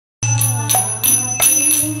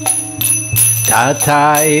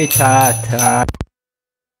Tathai Tathai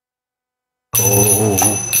Ko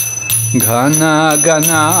Ghana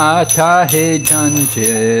Gana Tahe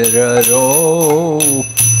Janjiraro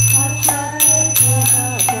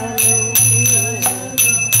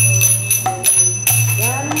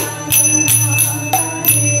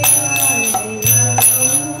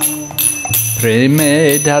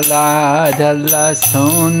Preme Dala Dala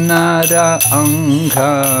Sonara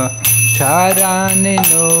Anga Charani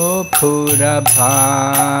no Pura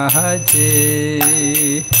Bhaje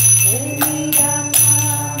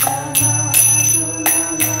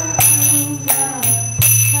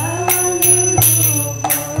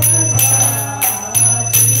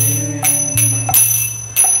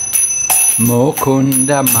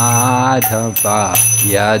Mukunda Madhava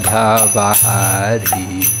Yadhava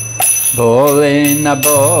Hari Bole na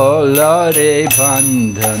bolore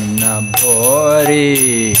bandhana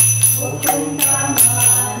bori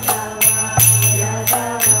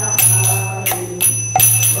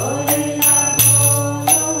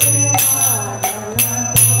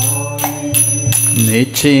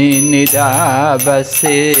Nichi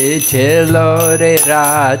nidavase chelore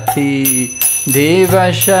rati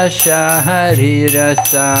Divasha shahari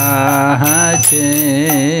rasahaje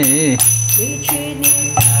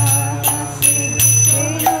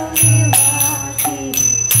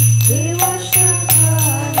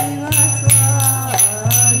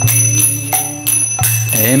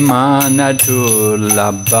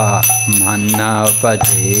Emanadulabha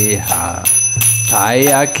manavadeha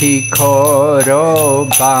Payaki koro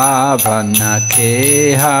bhavana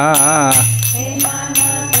keha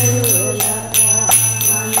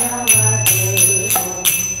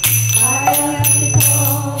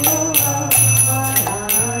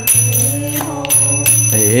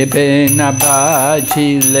Ebe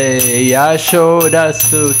nabajile yashoda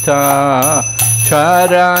sutta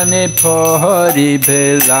Charane pori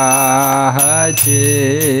belaje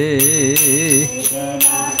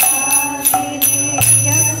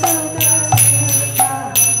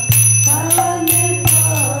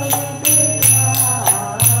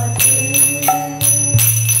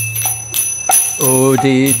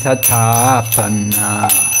Udita tapana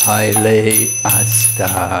haile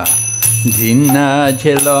asta Dina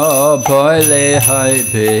jelo boile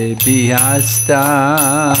haibe biasta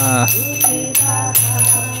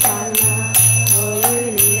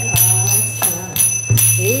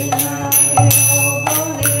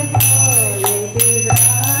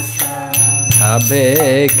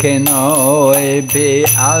Abe keno ebe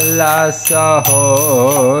Allah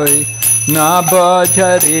sahoy na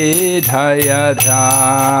bajari dhaya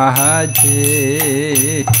raje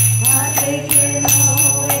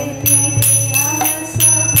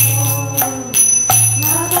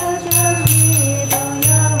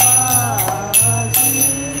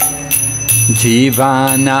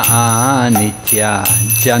Jivana anitya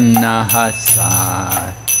janna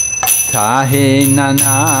hasar Tahe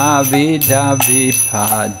nana vida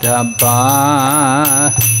vipadabha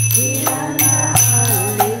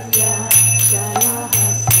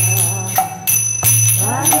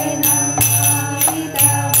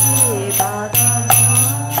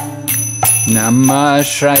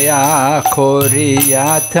Namashraya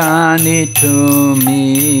koriyatani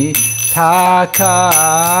tumi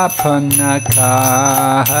Taka panakaje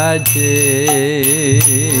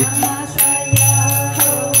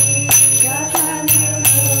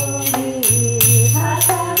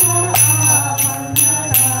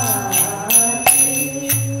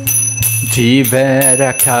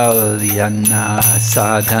Jivera kalyana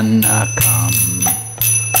sadhanakam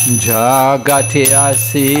Jagati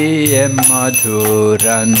asiye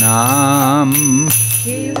madhuranam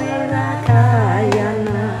Jivera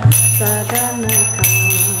kalyana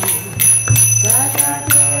sadhanakam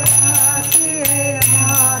Jagati asiye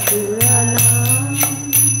madhuranam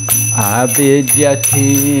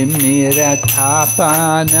Avidyati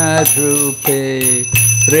miratapana rupe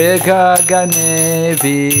Rega gane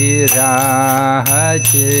viraje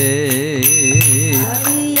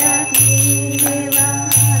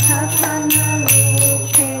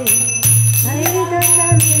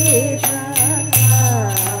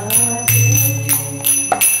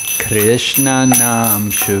Krishna nam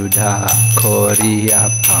shuddha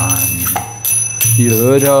koriyapan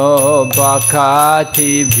Yuro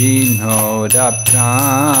bhakati vinoda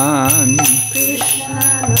pran Krishna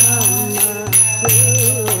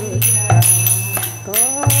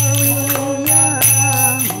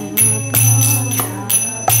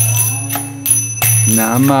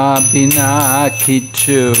Nama bina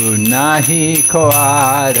kichu nahi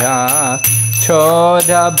koara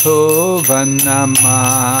Choda bhuvana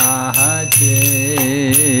mahaje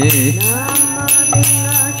Nama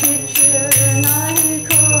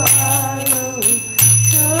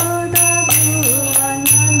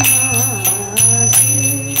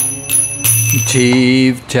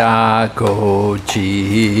Jeev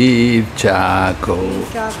Jago,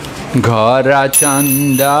 Ghara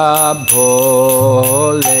Chanda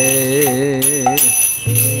Bhole.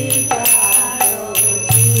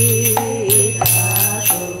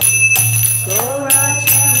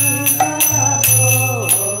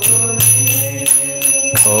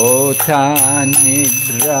 Kota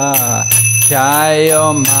Nidra Jayo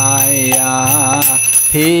Maya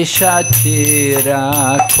Pishatira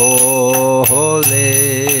Kole.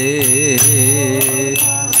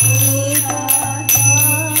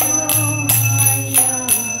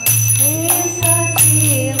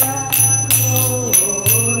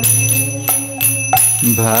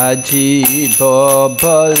 Bhaji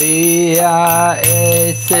Bobolia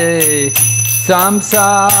Ese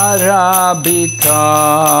Samsara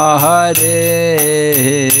Bithare.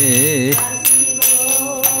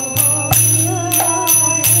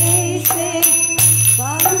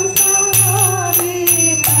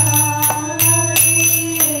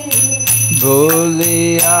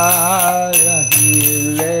 Bhuliya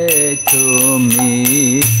rahile tumi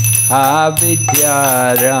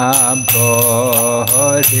avidyara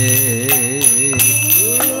bhore.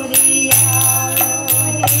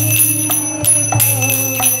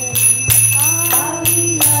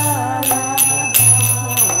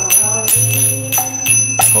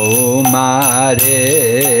 O mare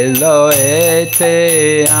loete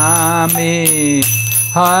ami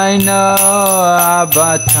Haino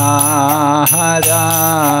Avatara.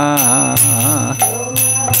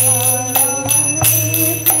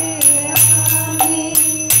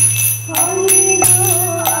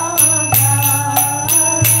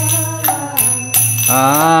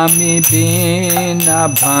 Ami bina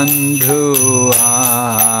bandhu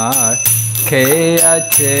ar ke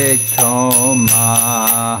achekto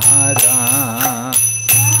mahara.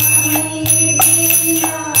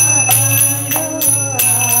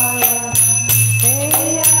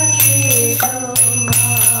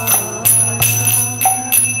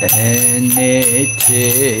 Enete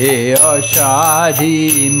oshari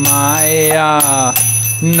maya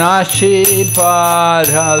nashi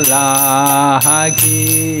parhalagi.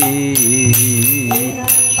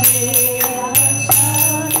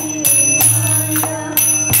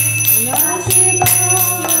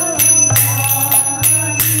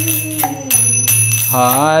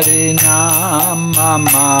 Harinama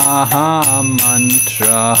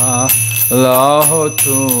Mahamantra Laho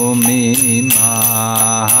Tumi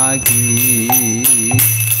Magi.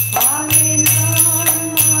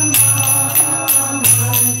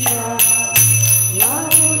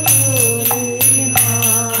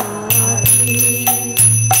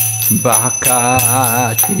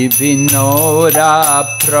 Bhakti Vinoda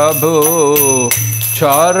Prabhu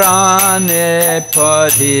Charane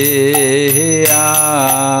Pariya.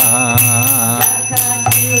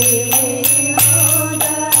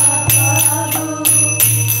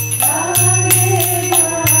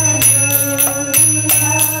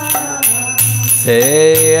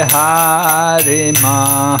 Say Hari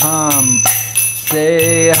Maham,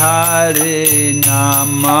 say Hari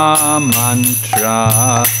Nama Mantra,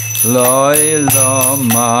 Loilo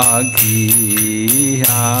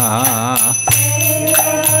Magiha.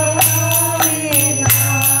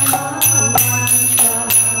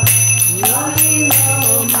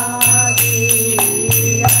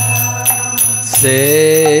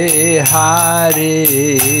 Say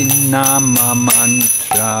Hari Nama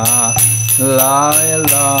Mantra,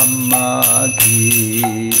 Laila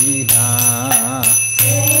Magiha.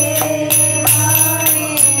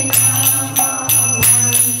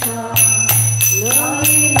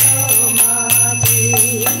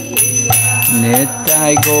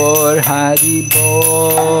 Nitai Gaur Haribo,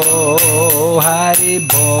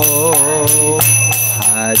 Haribo,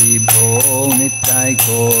 Haribo, Nitai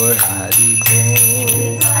Gaur Haribo.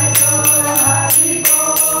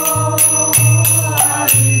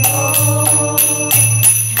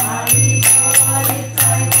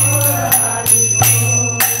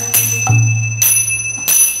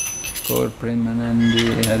 Gaur Premanandi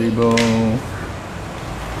Haribo.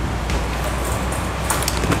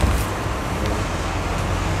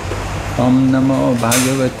 Om Namo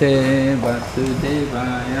Bhagavate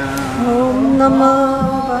Vasudevaya. Om Namo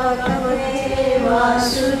Bhagavate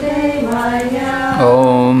Vasudevaya.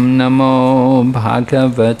 Om Namo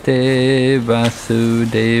Bhagavate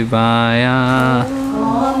Vasudevaya.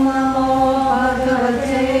 Om Namo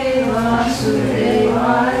Bhagavate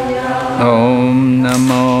Vasudevaya. Om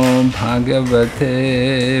Namo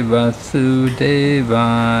Bhagavate Vasudevaya.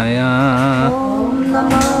 Om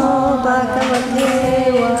Namo Bhagavate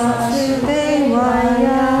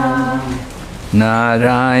Vasudevaya.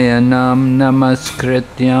 Narayanam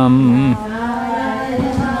Namaskrityam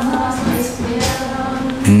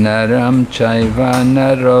Naram Chaiva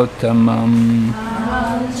Narottamam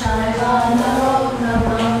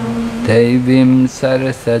Devim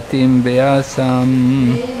Sarasatim Vyasam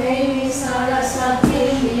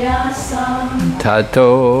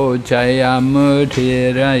Tato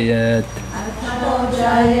Jayamudhirayat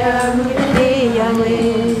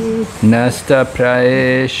Nasta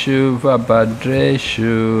Praeshu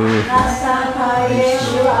Vabhadreshu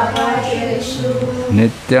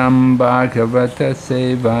Nityam Bhagavata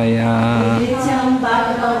Sevaya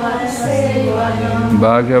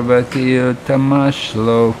Bhagavati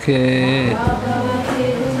Uttamashloke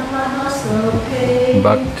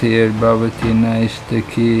Bhaktir Bhavati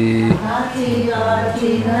Naistaki.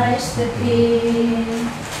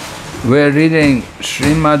 We're reading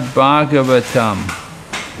Srimad Bhagavatam,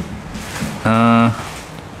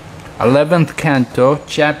 11th canto,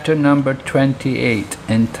 chapter number 28,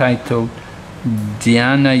 entitled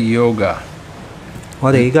Dhyana Yoga.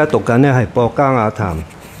 我哋而家讀緊呢係《博伽雅談》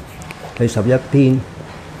第11篇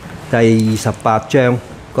第28章，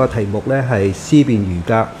個題目呢係思辨瑜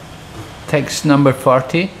伽。Text number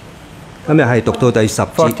 40. 今日係讀到第10節、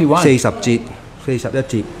40節、41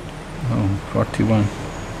節。Oh, 41.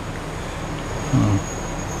 Oh.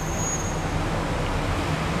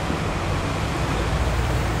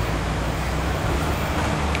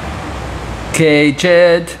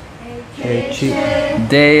 Kechid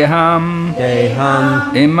Deham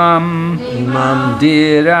Imam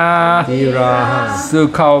Dira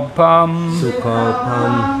Sukhalpam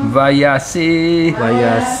Vayasi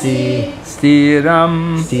Stiram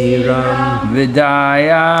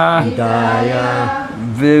Vidaya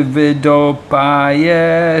Vividopaya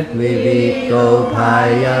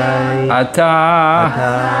Ata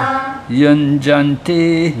Yunjanti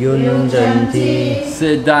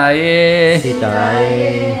Siddhaye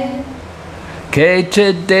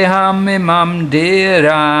Kechid Deham Imam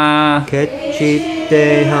Dira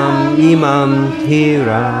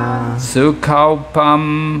Sukhalpam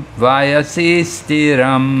Vayasi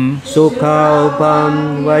Stiram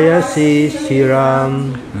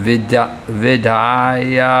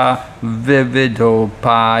Vidaya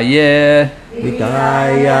Vividopaya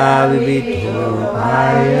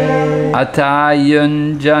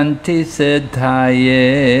Atayunjanti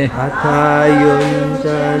Siddhaye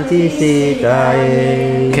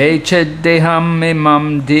Kechid Deham Imam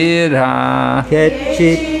Dira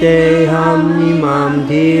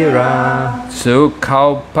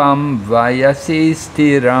Sukhalpam Vayasi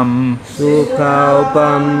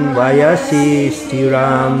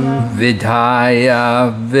Stiram Vidaya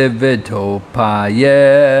Vividopaya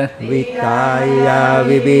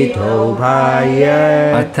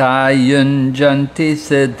Atayunjanti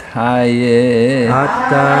Siddhaye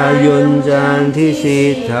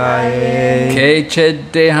Kechid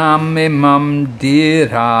Deham Imam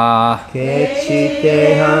Dira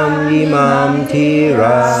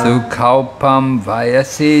Sukhalpam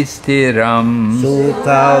Vayasi Stiram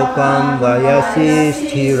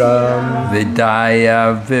Vidaya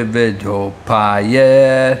Vividopaya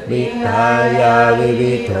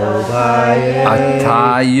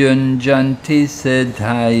Atayunjanti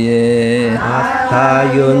Siddhaye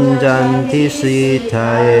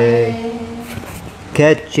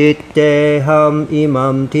Kechid Deham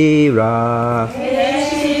Imam Dira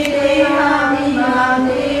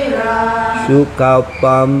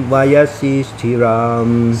Sukhalpam Vayasi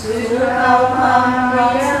Stiram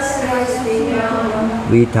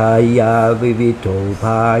Vidaya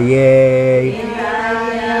Vividopaya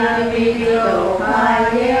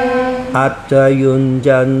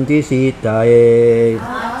Atayunjanti Siddhaye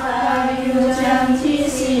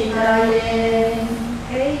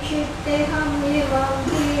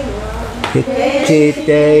Kechid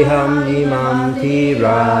Deham Imam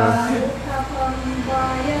Dira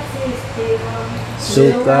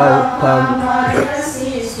Sukhalpam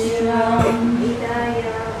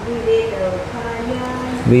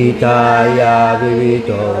Vidaya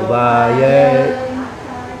Vividopaya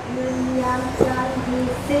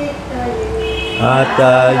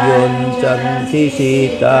Atayunjanti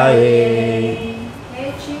Siddhaye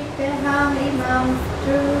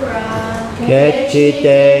Kechid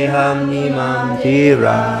Deham Imam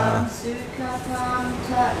Dira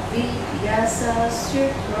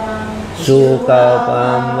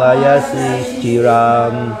Sukhalpam Vayasi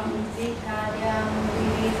Stiram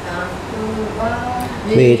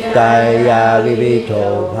วิตายาวิวิโต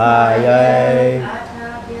ภายาย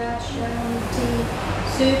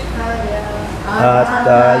อัตต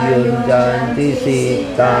ายุนจันติสิ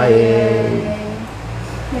ตาเย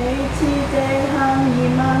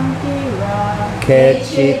เค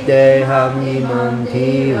ชิเตหัมยิมัมทิ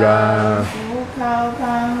รา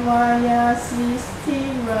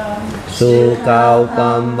สุขาว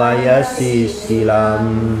ปัมวายสิสิลัม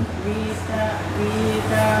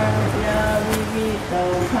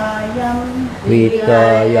วิตา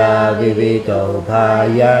ยาวิวิโตภา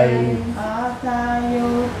ยาย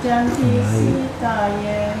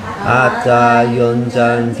อัตตายุนจั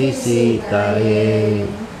นติสิตาเย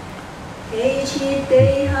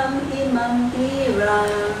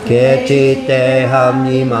เคชิเตหัม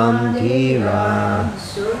ยิมัมทิรา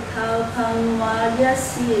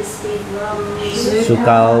สุข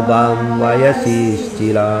าวปัมวายสิสิ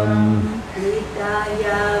ลัม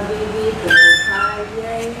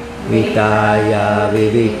วิตายาวิ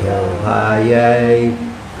วิโตภายาย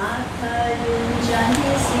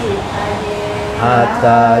อัตต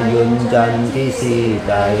ายุนจันติสิต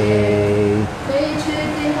าเย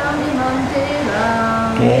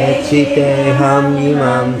เคชิเตหัมยิ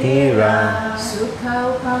มัมทิราสุขาว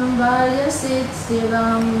ปัม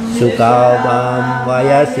วา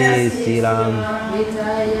ยสิสิลัม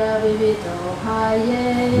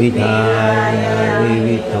วิตายาวิ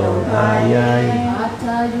วิโตภายายอัตต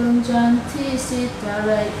ายุน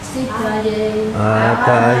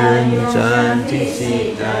จันติสิ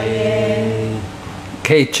ตาเย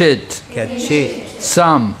Kechit,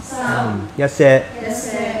 Sam,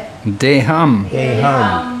 Deham,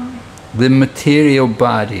 the material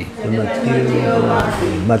body.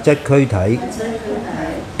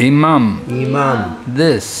 Imam,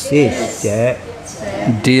 this,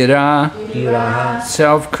 Dira,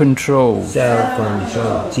 self-control.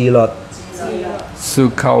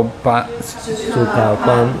 Sukhalpam,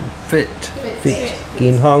 fit.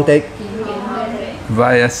 健康的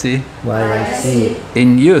Vayasi,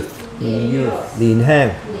 in youth. 年輕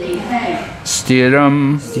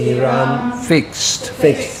Stiram, fixed.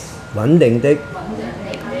 穩定的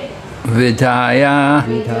Vidaya,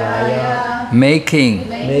 making.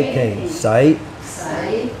 使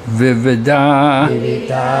Vivida,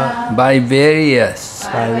 by various.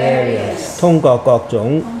 通過各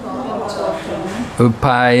種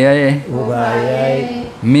Upaya,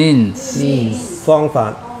 means. 方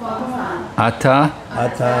法 Ata,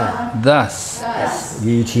 thus.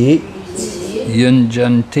 如此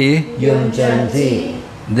Yunjanti,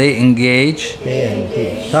 they engage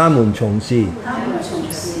他們從事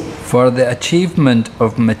for the achievement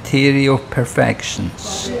of material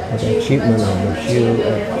perfections.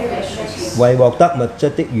 為獲得物質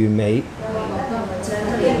的完美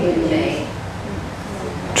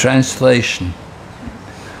Translation.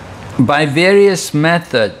 By various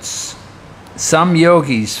methods, some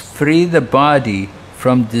yogis free the body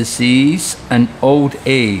from disease and old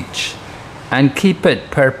age and keep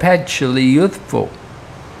it perpetually youthful.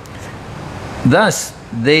 Thus,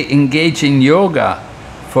 they engage in yoga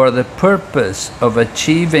for the purpose of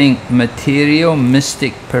achieving material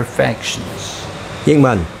mystic perfections. 英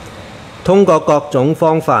文通過各種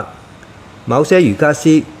方法，某些瑜伽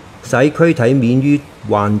師使軀體免於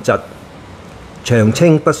患疾，長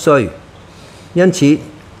青不衰。因此，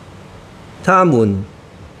他們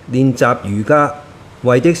練習瑜伽，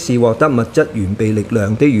為的是獲得物質完備力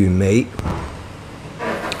量的完美。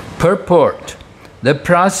Purport: the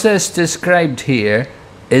process described here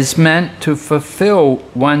is meant to fulfill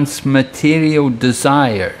one's material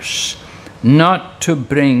desires, not to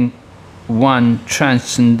bring one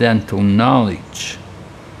transcendental knowledge.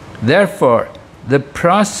 Therefore, the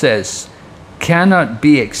process cannot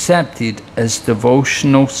be accepted as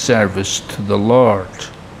devotional service to the Lord.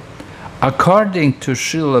 According to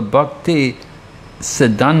Srila Bhakti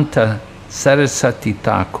Siddhanta Saraswati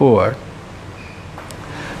Thakur,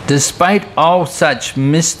 despite all such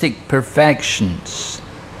mystic perfections,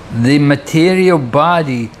 the material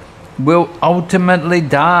body will ultimately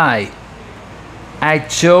die.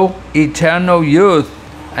 Actual eternal youth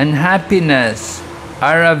and happiness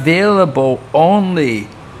are available only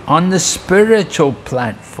on the spiritual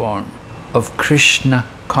platform of Krishna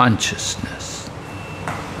consciousness.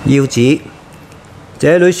 要指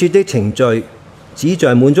這裏說的程序，旨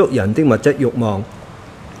在滿足人的物質慾望，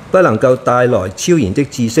不能夠帶來超然的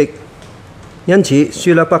知識。因此，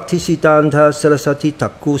舒拉北提斯丹他薩拉薩提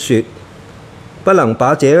特姑說，不能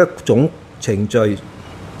把這一種程序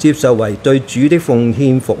接受為對主的奉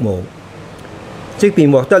獻服務。即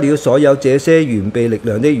便獲得了所有這些完備力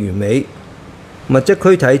量的完美，物質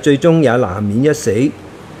軀體最終也難免一死。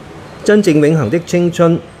真正永恆的青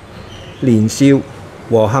春、年少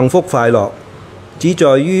和幸福快樂，只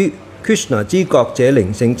在於 Krishna 知覺者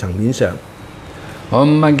靈性層面上。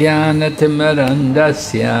Om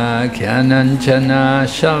Jnana-timirandasya Jnananjana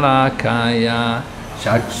Shalakaya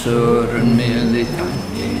Chaksurunmilitam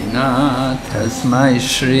Yena Tasmai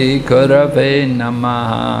Shri Gurave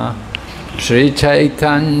Namaha Shri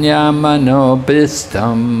Chaitanya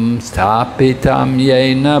Manobhistam Sthapitam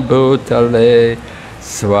Yena Bhutale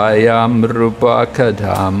Swayam Rupa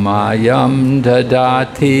Kadhamayam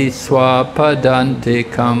Dadati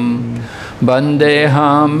Swapadantikam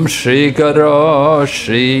Bandeham Shri Guru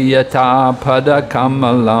Shri Yata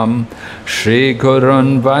Padakamalam Shri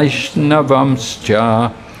Gurun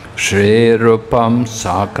Vaishnavamscha Shri Rupam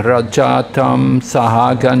Sakrajatam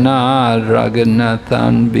Sahagana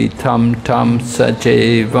Raghunathan Vitam Tam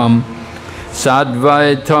Sajevam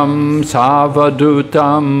Sadvaitam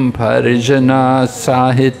Savadutam Parijana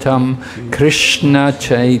Sahitam Krishna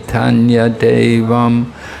Chaitanya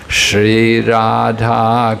Devam Shri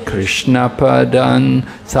Radha Krishna Padan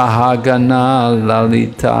Sahagana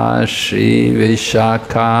Lalita Shri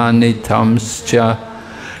Vishakanitamscha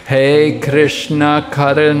Hey Krishna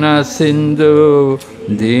Karuna Sindhu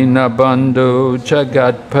Dinabandhu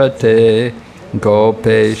Jagatpate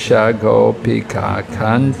Gopesha Gopika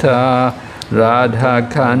Kanta Radha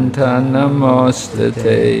Kanta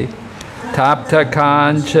Namostate Tapta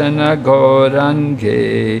Kanchana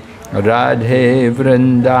Gaurange Radhe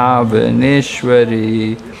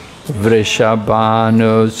Vrindavaneshwari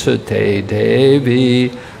Vrishabhanu Sute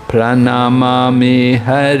Devi Pranamami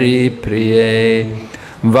Hari Priye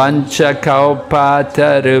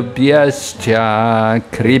Vanchakalpatarubhyascha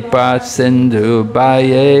Kripa Sindhu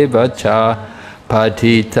Bhayevacha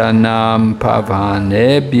Patitanam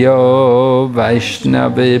Pavanebhyo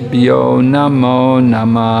Vaishnavibhyo Namo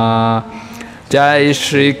Namah Jai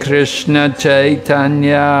Shri Krishna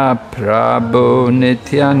Chaitanya Prabhu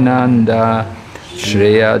Nityananda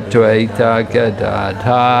Shri Advaita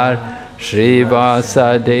Gadadhar Shri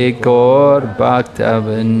Vasadi Gaur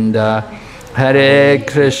Bhaktavinda Hare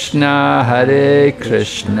Krishna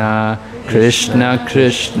Krishna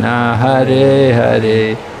Krishna Hare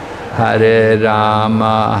Hare Hare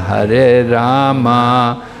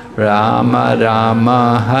Rama Rama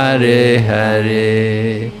Rama Hare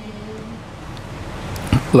Hare.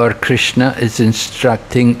 Lord Krishna is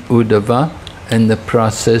instructing Uddhava in the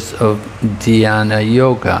process of dhyana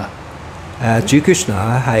yoga. 主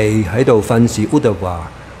Krishna 係喺度訓示 Uddhava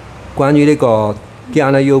關於呢個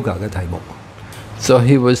dhyana yoga 嘅題目。So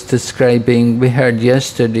he was describing, we heard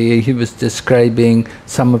yesterday, he was describing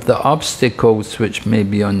some of the obstacles which may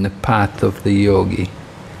be on the path of the yogi.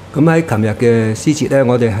 咁喺琴日嘅詩節咧，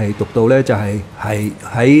我哋係讀到咧，就係喺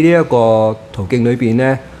呢一個途徑裏邊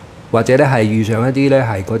咧，或者咧係遇上一啲咧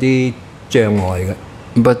係嗰啲障礙嘅。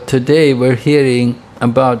But today we're hearing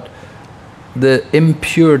about the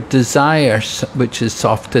impure desires which is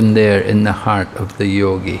often there in the heart of the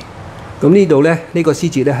yogi. 咁呢度咧，呢個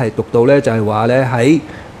詩節咧係讀到咧，就係話咧喺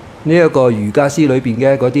呢一個瑜伽師裏邊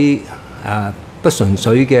嘅嗰啲不純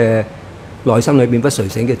粹嘅內心裏邊不垂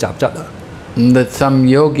醒嘅雜質啊。That some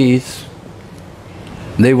yogis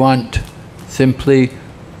they want simply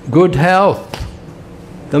good health.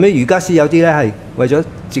 咁啲瑜伽師有啲咧係為咗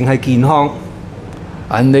淨係健康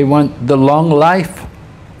 ，and they want the long life，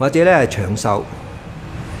 或者咧係長壽。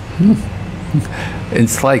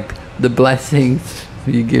It's like the blessings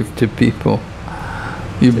you give to people.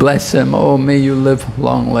 You bless them, oh may you live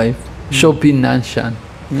long life. Shobhinashan.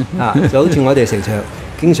 就好似我哋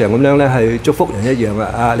經常咁樣咧去祝福人一樣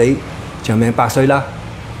啊！你長命百歲啦。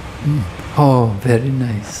Oh, very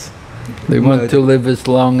nice. They want to live as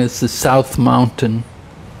long as the South Mountain.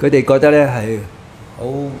 佢哋覺得咧係好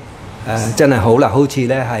真係好啦，好似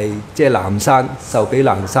咧係即係南山壽比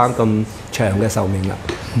南山咁長嘅壽命啦。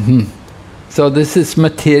So this is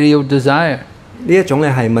material desire. 呢一種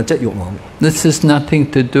咧係物質慾望。This is nothing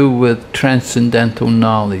to do with transcendental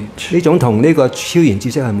knowledge. 呢種同呢個超然知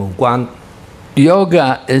識係無關。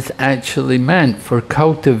Yoga is actually meant for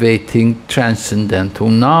cultivating transcendental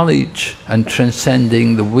knowledge and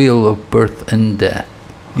transcending the wheel of birth and death.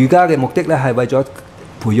 瑜伽嘅目的咧係為咗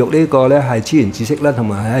培育呢個咧係超然知識啦，同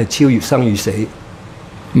埋係超越生與死。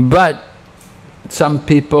But some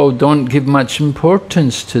people don't give much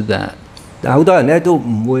importance to that. 但好多人咧都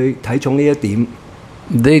唔會睇重呢一點。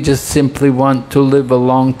They just simply want to live a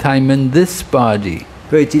long time in this body.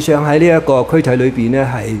 佢哋只想喺呢一個軀體裏邊咧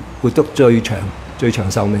係活得最長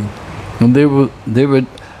壽命。And they would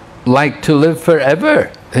like to live forever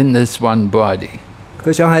in this one body.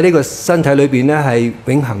 佢想喺呢個身體裏邊咧係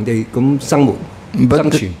永恆地咁生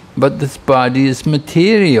存。But this body is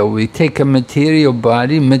material. We take a material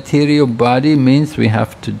body. Material body means we have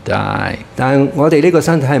to die. 但我哋呢個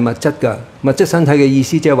身體係物質㗎，物質身體嘅意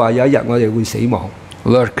思即係話有一日我哋會死亡。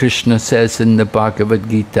Lord Krishna says in the Bhagavad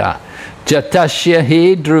Gita, Jatasya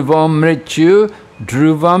he dhruvam mrityu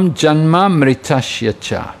dhruvam janma mritasya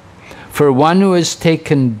cha. For one who has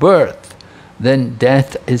taken birth, then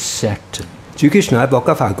death is certain. 主 Krishna 喺《博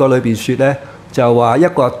吉梵歌》裏邊説咧，就話一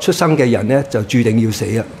個出生嘅人咧就注定要死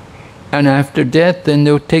啊。And after death, then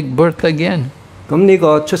they'll take birth again. 咁呢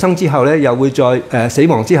個出生之後咧，又會再死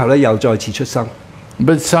亡之後咧，又再次出生。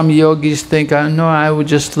But some yogis think, no, I will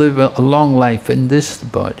just live a long life in this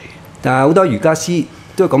body. 但係好多瑜伽師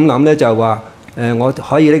都咁諗咧，就話我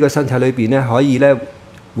可以呢個身體裏邊咧，可以咧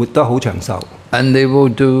活得好長壽。And they will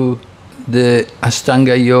do the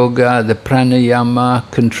Ashtanga yoga, the pranayama,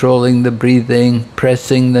 controlling the breathing,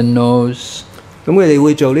 pressing the nose. 咁佢哋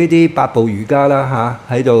會做呢啲八部瑜伽啦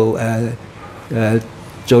嚇，喺度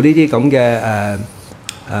做呢啲咁嘅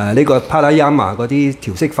呢個 pranayama 嗰啲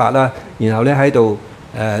調息法啦，然後咧喺度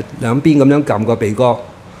兩邊咁樣撳個鼻哥。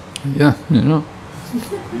Yeah, you know.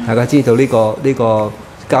 大家知道呢個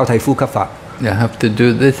交替呼吸法。You have to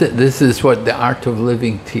do this. This is what the art of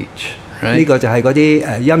living teach, right? 呢個就係嗰啲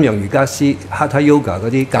陰陽瑜伽師 Hatha Yoga 嗰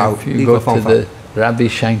啲教呢個方法。If you go to the Ravi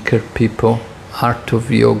Shankar people, art of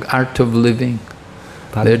yoga, art of living,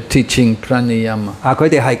 they're teaching pranayama. 佢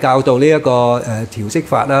哋係教導呢一個調息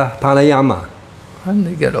法啦 ，pranayama。And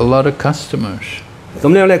they get a lot of customers. 咁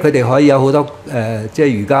樣咧，佢哋可以有好多即係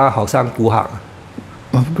瑜伽學生顧客。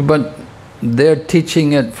But they're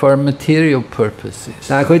teaching it for material purposes.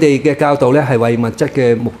 但係佢哋嘅教導咧係為物質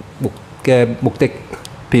嘅目的。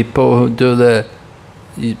People who do the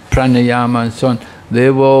pranayama and so on, they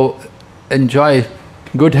will enjoy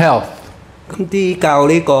good health. 咁啲教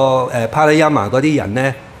呢個pranayama 嗰啲人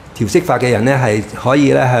咧，調息法嘅人咧係可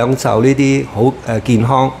以咧享受呢啲好健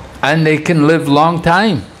康。And they can live long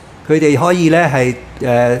time. 佢哋可以咧係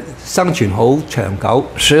生存好長久。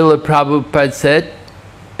Srila Prabhupada said,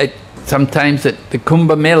 sometimes at the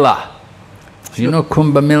Kumbh Mela, you know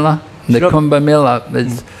Kumbh Mela? The Kumbh Mela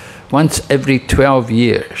is once every 12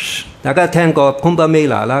 years. 大家聽過 Kumbh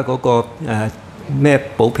Mela 啦，嗰個咩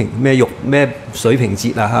寶瓶咩玉咩水瓶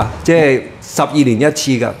節啊嚇，即係12年一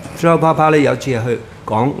次㗎。所以爸爸咧有次係去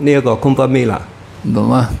講呢一個 Kumbh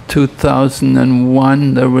Mela。The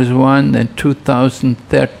 2001 there was one, then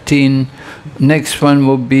 2013. Next one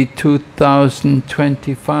will be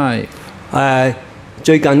 2025.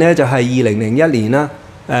 最近咧就係2001年啦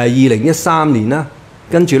，2013年啦，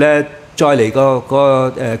跟住咧再嚟個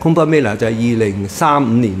Kumbh Mela 就係2035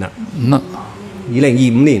年啦。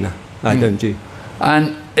2025年啊，對唔住。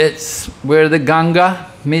And it's where the Ganga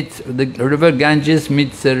meets the river Ganges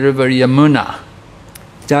meets the river Yamuna.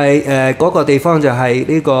 就係嗰個地方就係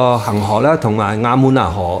呢個恒河啦，同埋雅滿拿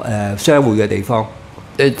河相會嘅地方。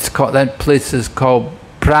It's called that place is called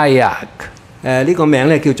Prayag. 呢個名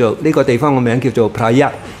咧叫做呢個地方嘅名叫做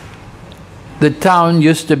Prayag。The town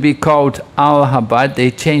used to be called Allahabad.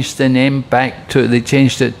 They changed the name they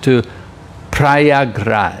changed it to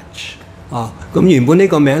Prayagraj. 咁原本呢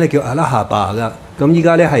個名咧叫阿拉哈巴噶，咁依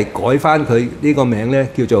家咧係改翻佢呢個名咧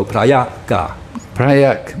叫做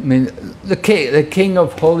Prayaga。Prayag means the king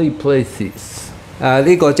of holy places.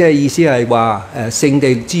 呢個即係意思係話聖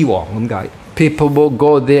地之王咁解。People will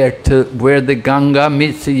go there to where the Ganga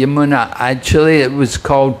meets the Yamuna. Actually, it was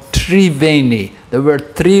called Triveni. There were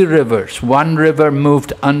 3 rivers. One river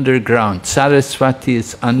moved underground. Saraswati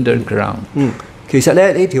is underground. 其實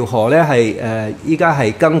咧呢條河咧係依家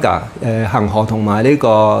係Ganga恒河同埋呢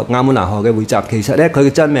個雅滿拿河嘅匯集。其實咧佢嘅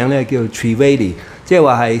真名咧叫 Triveni， 即係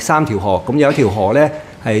話係3條河。咁有一條河咧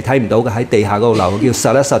係睇唔到嘅喺地下嗰度流，叫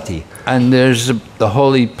Saraswati。And there's the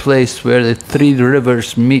holy place where the 3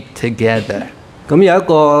 rivers meet together. 咁有一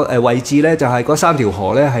個位置咧，就係嗰3條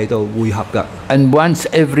河咧喺度匯合㗎。And once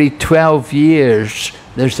every 12 years,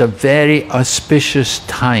 there's a very auspicious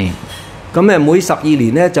time. 咁每12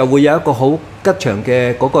年咧就會有一個好吉祥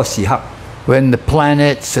嘅嗰個時刻。When the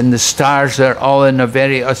planets and the stars are all in a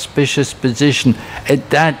very auspicious position, at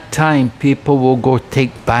that time people will go take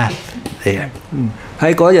bath there.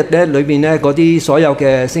 喺嗰日咧裏邊咧，嗰啲所有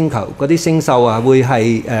嘅星球、嗰啲星宿啊，會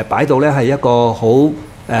係擺到咧係一個好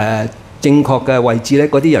正確嘅位置咧，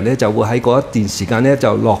嗰啲人咧就會喺嗰一段時間咧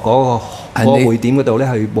就落嗰個會點嗰度咧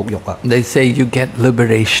去沐浴啊。They say you get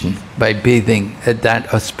liberation by bathing at that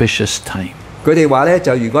auspicious time. 佢哋話咧，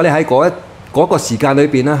就如果你喺嗰個時間裏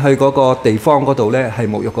邊咧，去嗰個地方嗰度咧係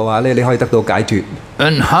沐浴嘅話咧，你可以得到解脫。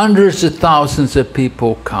And hundreds of thousands of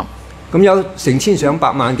people come. 咁有成千上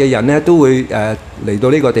百萬嘅人咧都會嚟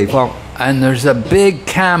到呢個地方。And there's a big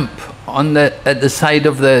camp at the side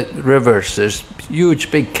of the rivers, there's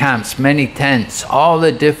huge big camps, many tents, all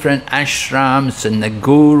the different ashrams and the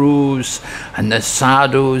gurus and the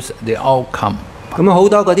sadhus, they all come. 咁好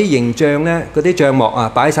多嗰啲形象咧，嗰啲帳幕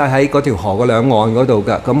啊，擺晒喺嗰條河嘅兩岸嗰度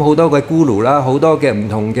㗎。咁好多嘅咕嚕啦，好多嘅唔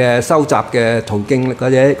同嘅收集嘅途徑，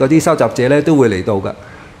嗰啲收集者咧都會嚟到㗎。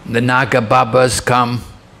The Naga Babas come.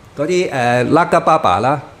 嗰啲Naga Baba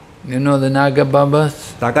啦。You know the Naga Babas?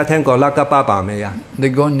 大家聽過 Naga Baba 未啊？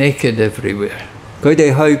 They go naked everywhere. 佢哋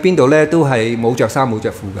去邊度咧都係冇着衫冇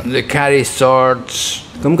着褲㗎。They carry swords.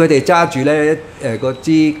 咁佢哋揸住咧嗰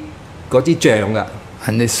支杖㗎。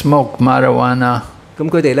And they smoke marijuana. 咁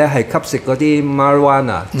佢哋咧係吸食嗰啲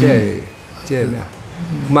marijuana， 即係咩啊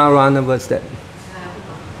 ？marijuana what's that？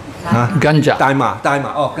 嚇 Ganja. 大麻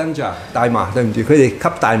哦 ，ganja 大麻，對唔住，佢哋吸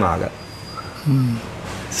大麻嘅。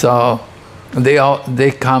So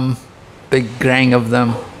they come, big gang of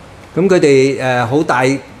them. 咁佢哋好大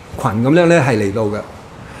群咁樣咧係嚟到嘅。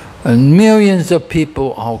And millions of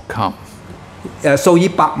people all come. 數以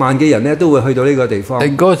百萬嘅人咧都會去到呢個地方。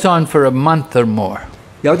It goes on for a month or more.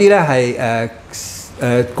 有啲咧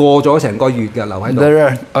係過咗成個月嘅留喺度。There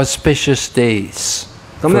are auspicious days.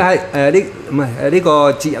 咁咧係呢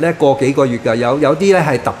個節日咧過幾個月㗎，有啲咧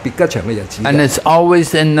係特別吉祥嘅日子。And it's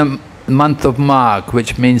always in the month of Magh,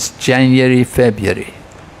 which means January, February.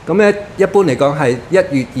 咁咧一般嚟講係1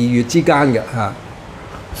月2月之間嘅嚇。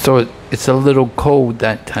So it's a little cold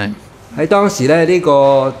that time. 喺當時咧呢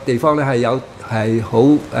個地方咧係好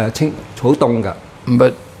凍㗎。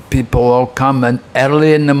But people all come and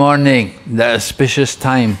early in the morning, the auspicious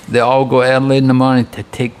time, they all go early in the morning to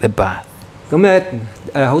take the bath. 咁咧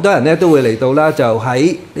好多人咧都會嚟到啦，就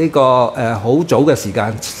喺呢個好早嘅時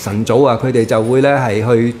間，晨早啊，佢哋就會咧係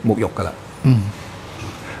去沐浴㗎啦。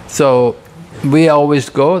So we always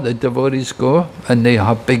go, the devotees go, and they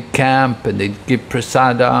have big camp, and they give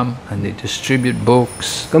prasadam, and they distribute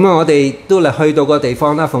books. 咁啊，我哋都嚟去到個地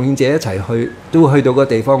方啦，奉獻者一齊去，都會去到個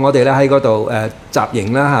地方，我哋咧喺嗰度集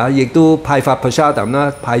營啦嚇，亦都派發 prasadam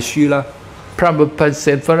啦，派書啦。Prabhupada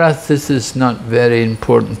said, for us this is not very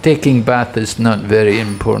important. Taking bath is not very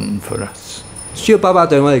important for us. 書爸爸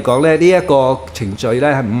對我嚟講咧，呢一個程序咧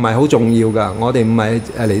係唔係好重要㗎？我哋唔係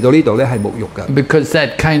嚟到呢度咧係沐浴㗎。Because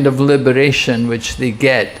that kind of liberation which they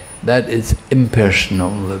get, that is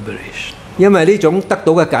impersonal liberation. 因為呢種得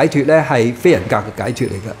到嘅解脫咧係非人格嘅解脫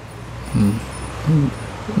嚟㗎。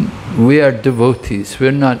We are devotees.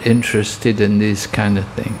 We're not interested in these kind of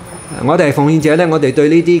things. 我哋係奉獻者咧，我哋對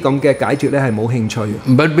呢啲咁嘅解脫咧係冇興趣。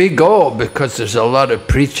But we go because there's a lot of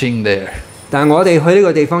preaching there. 但係我哋去呢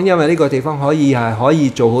個地方，因為呢個地方可以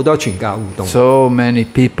做好多傳教活動。So many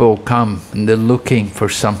people come and they're looking for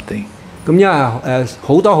something. 咁因為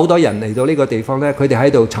好多人嚟到呢個地方咧，佢哋喺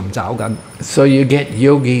度尋找緊。So you get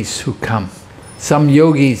yogis who come. Some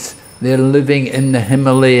yogis, they're living in the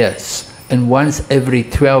Himalayas, and once every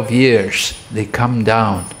 12 years they come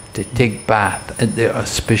down to take bath at the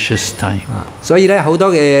auspicious time. 所以咧，好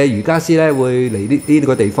多嘅瑜伽師咧會嚟呢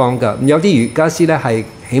個地方㗎。有啲瑜伽師咧係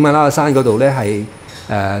喜馬拉雅山嗰度咧係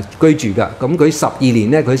居住㗎。咁佢12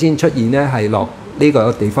年咧佢先出現咧係落呢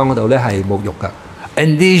個地方嗰度咧係沐浴㗎。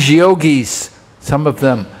And these yogis, some of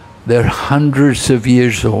them, they're hundreds of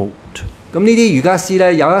years old. 咁呢啲瑜伽師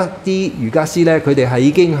咧，有一啲瑜伽師咧，佢哋係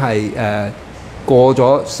已經係過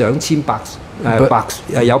咗上千有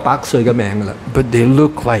100歲嘅命㗎啦。But they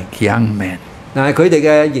look like young men. 但係佢哋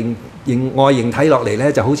嘅外形睇落嚟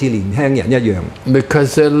咧，就好似年輕人一樣。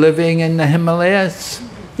Because they're living in the Himalayas.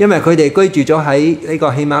 因為佢哋居住咗喺呢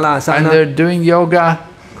個喜馬拉雅山 And 啦。they're doing yoga.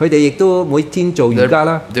 佢哋亦都每天做瑜伽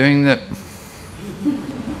啦。Doing the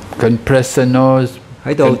compress the nose.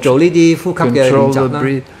 喺度做呢啲呼吸嘅練習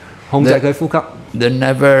啦，控制佢呼吸。They're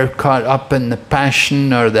never caught up in the passion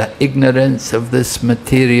or the ignorance of this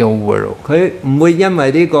material world. 佢唔會因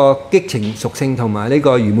為呢個激情屬性同埋呢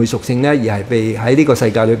個愚昧屬性咧，而係被喺呢個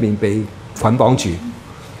世界裏邊被捆綁住。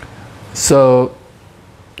So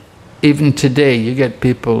even today you get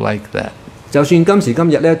people like that. 就算今時今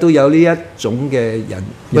日咧，都有呢一種嘅人。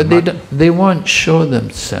But they won't show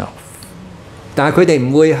themselves. 但係佢哋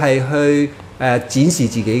唔會係去展示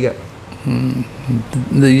自己嘅。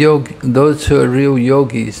Those who are real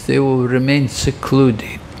yogis, they will remain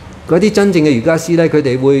secluded. 嗰啲真正嘅瑜伽師咧，佢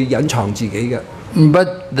哋會隱藏自己嘅。But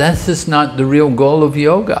this is not the real goal of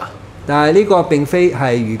yoga. 但係呢個並非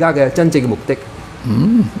係瑜伽嘅真正嘅目的。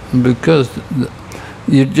Because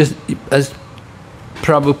you just, as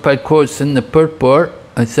Prabhupada quotes in the purport,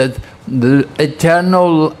 I said, the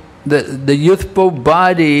eternal, the youthful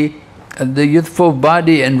body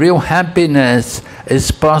and real happiness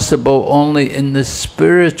is possible only in the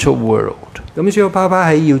spiritual world. 咁所以爸爸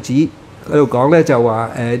喺要旨喺度講咧，就話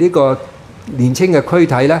呢個年青嘅軀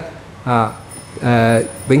體咧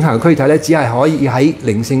永恆軀體咧，只係可以喺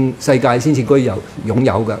靈性世界先至擁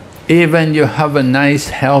有嘅。Even you have a nice,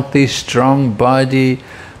 healthy, strong body,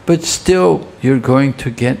 but still you're going to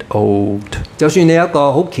get old. 就算你有一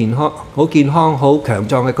個好健康、好強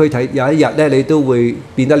壯嘅軀體，有一日咧，你都會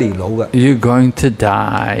變得年老嘅。You're going to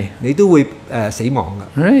die. 你都會死亡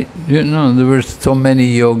嘅。Right? You know, there were so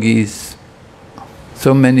many yogis.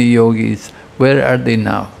 Where are they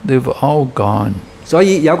now? They've all gone. 所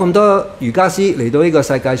以有咁多瑜伽師嚟到呢個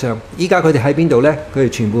世界上，依家佢哋喺邊度呢？佢哋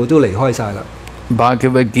全部都離開晒啦。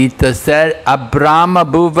Bhagavad-gita said, Abrahma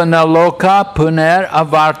bhuvana loka puner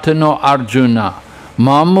avartano arjuna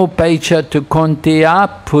mamu pecha tu kontiya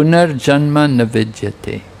puner janma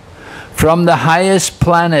navidyate. From the highest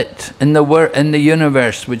planet in the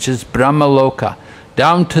universe, which is Brahmaloka,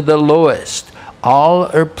 down to the lowest, all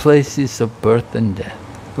are places of birth and death.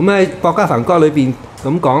 咁喺《博伽梵歌》裏邊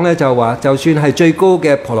咁講咧，就話就算係最高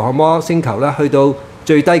嘅婆羅摩星球啦，去到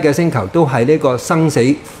最低嘅星球都係呢個生死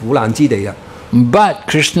苦難之地啊。But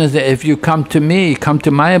Krishna said, if you come to me, come to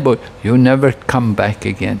my abode, you never come back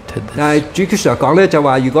again to this. 但係主 Krishna 講咧，就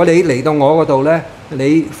話如果你嚟到我嗰度咧，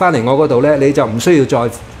你翻嚟我嗰度咧，你就唔需要再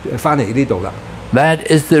翻嚟呢度啦。That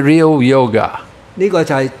is the real yoga. 呢個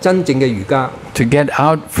就係真正嘅瑜伽。To get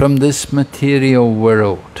out from this material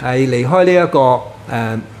world. 係離開呢一個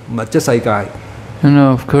物質世界。You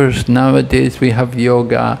know, of course, nowadays we have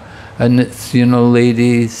yoga, and it's, you know,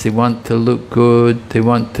 ladies, they want to look good, they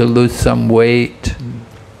want to lose some weight.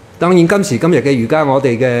 當然今時今日嘅瑜伽，我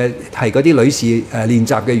哋嘅係嗰啲女士練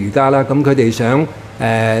習嘅瑜伽啦，咁佢哋想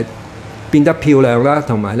變得漂亮啦，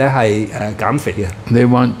同埋咧係減肥嘅。They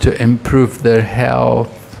want to improve their health.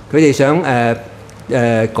 佢哋想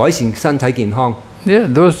改善身體健康。Yeah,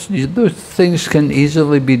 those things can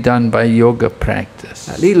easily be done by yoga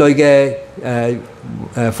practice. 呢類嘅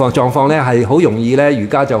狀況咧係好容易咧，瑜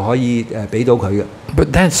伽就可以俾到佢嘅。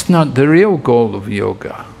But that's not the real goal of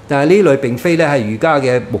yoga. 但係呢類並非咧係瑜伽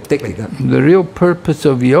嘅目的嚟嘅。The real purpose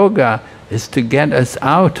of yoga is to get us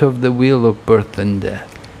out of the wheel of birth and death.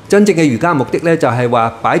 真正嘅瑜伽目的咧就係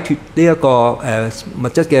話擺脫呢一個物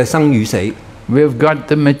質嘅生與死。We've got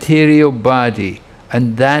the material body,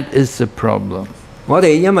 and that is the problem. 我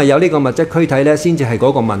哋因為有呢個物質軀體咧，先至係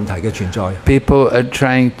嗰個問題嘅存在。People are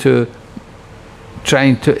trying to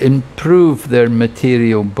improve their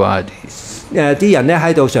material bodies. 啲人咧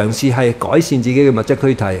喺度嘗試係改善自己嘅物質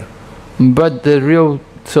軀體。But the real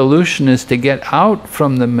solution is to get out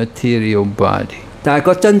from the material body. 但係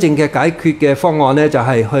個真正嘅解決嘅方案咧，就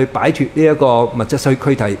係去擺脫呢一個物質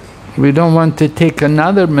軀體。We don't want to take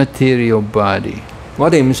another material body. 我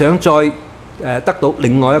哋唔想再得到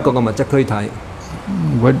另外一個嘅物質軀體。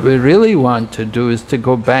What we really want to do is to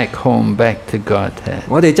go back home, back to Godhead.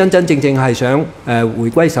 我哋真真正正係想回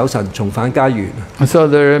歸守神，重返家園。So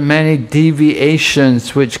there are many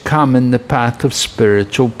deviations which come in the path of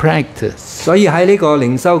spiritual practice. 所以喺呢個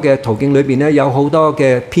靈修嘅途徑裏邊咧，有好多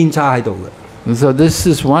嘅偏差喺度嘅。So this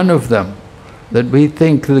is one of them. That we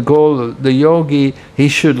think the goal, the yogi, he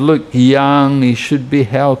should look young, he should be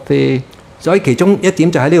healthy. 所以其中一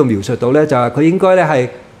點就喺呢度描述到咧，就係佢應該咧係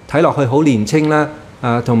睇落去好年青啦，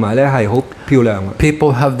同埋咧係好漂亮。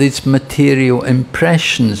People have these material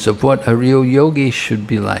impressions of what a real yogi should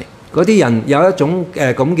be like. 嗰啲人有一種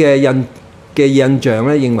咁嘅印象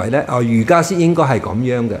咧，認為咧瑜伽師應該係咁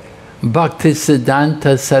樣嘅。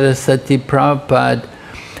Bhaktisiddhanta Saraswati Prabhupada,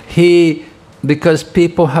 because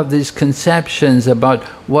people have these conceptions about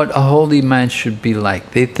what a holy man should be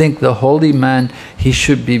like. They think the holy man, he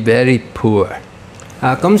should be very poor.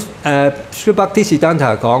 咁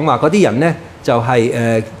Bhaktisiddhanta 講話嗰啲人咧就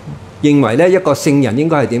係認為咧一個聖人應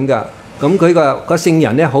該係點㗎？咁佢個聖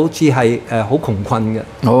人咧好似係好窮困嘅。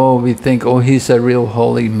Oh, we think, oh, he's a real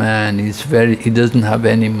holy man. He doesn't have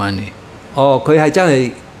any money. 佢係真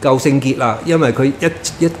係夠聖潔啦，因為佢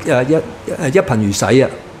一貧如洗啊。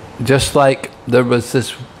Just like there was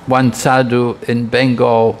this one sadhu in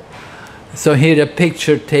Bengal, so he had a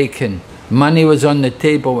picture taken. Money was on the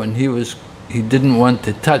table and he didn't want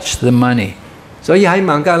to touch the money. 所以喺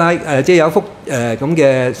孟加拉即係有幅咁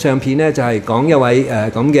嘅相片咧，就係講一位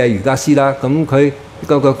咁嘅瑜伽師啦。咁佢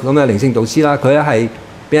個咁嘅靈性導師啦，佢咧係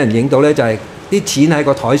俾人影到咧，就係啲錢喺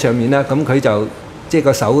個台上面啦。咁佢就即係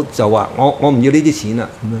個手就話我唔要呢啲錢啦。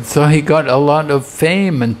So he got a lot of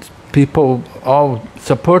fame and people all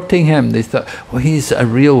supporting him. They thought, oh, he's a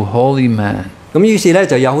real holy man. 咁於是咧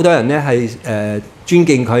就有好多人咧係尊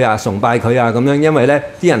敬佢啊、崇拜佢啊咁樣，因為咧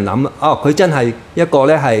啲人諗佢真係一個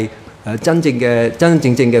咧係真正嘅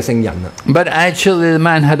聖人啊。But actually the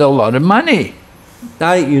man had a lot of money.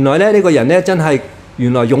 但係原來咧呢個人咧真係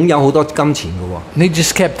原來擁有好多金錢嘅喎。They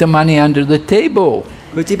just kept the money under the table.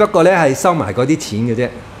 佢只不過咧係收埋嗰啲錢嘅啫。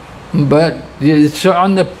But so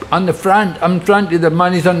on the front, the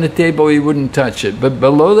money's on the table. He wouldn't touch it. But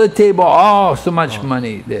below the table, oh, so much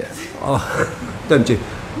money there. 哦，對唔住，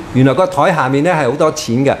原來個台下面咧係好多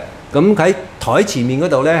錢嘅。咁喺台前面嗰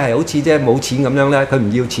度咧係好似即係冇錢咁樣咧，佢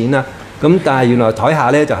唔要錢啦。咁但係原來台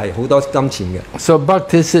下咧就係好多金錢嘅。So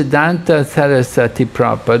Bhaktisiddhanta Saraswati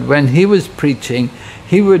Prabhupada, when he was preaching,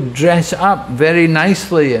 he would dress up very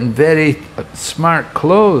nicely in very smart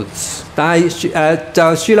clothes. 但係就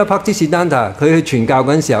Srila Bhaktisiddhanta佢去傳教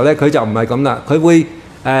嗰陣時候咧，佢就唔係咁啦，佢會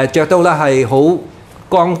著到咧係好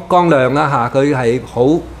光亮啦嚇，佢係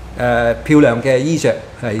好漂亮嘅衣着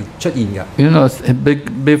係出現嘅。You know,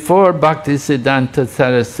 before Bhaktisiddhanta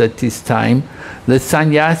Saraswati's time, the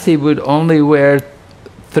sannyasi would only wear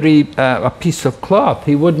a piece of cloth.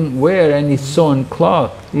 He wouldn't wear any sewn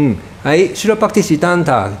cloth. 喺 Srila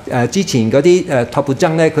Bhaktisiddhanta 之前嗰啲托缽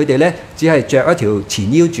僧咧，佢哋咧只係着一條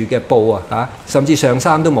纏腰住嘅布啊嚇，甚至上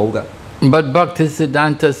衫都冇嘅。But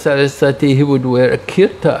Bhaktisiddhanta Saraswati, he would wear a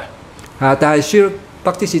kirta. 但係 Srila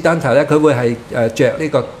Bhaktisiddhanta 咧，佢會係着呢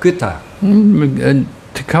個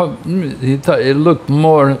kirta。He thought it looked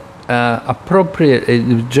more appropriate,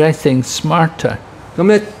 dressing smarter. 咁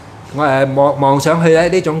咧，我望上去咧，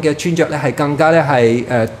呢種嘅穿着咧係更加咧係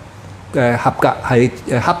合格，係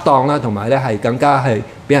恰當啦，同埋咧係更加係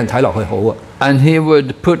俾人睇落去好啊。And he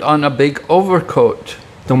would put on a big overcoat.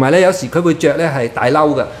 同埋咧，有時佢會着咧係大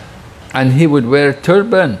褸嘅。And he would wear a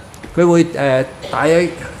turban. 佢會戴一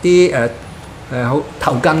啲好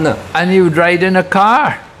頭巾啊。And he would ride in a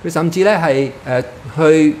car. 佢甚至咧係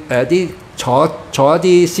去啲坐一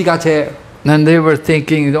啲私家車。And they were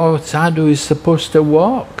thinking, oh, sadhu is supposed to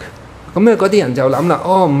walk. 咁咧嗰啲人就諗啦，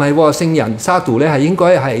哦唔係喎，聖人沙圖咧係應該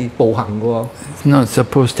係步行嘅喎。He's not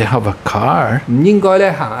supposed to have a car. 唔應該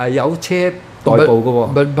咧有車代步嘅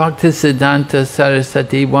喎。But Bhaktisiddhanta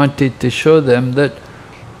Saraswati wanted to show them that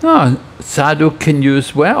sadhu can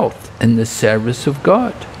use wealth in the service of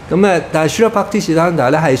God. 咁但係 Srila Bhaktisiddhanta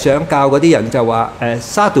咧係想教嗰啲人就話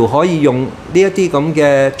沙圖可以用呢一啲咁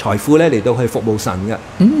嘅財富咧嚟到去服務神嘅。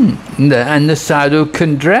And the sadhu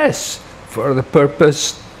can dress for the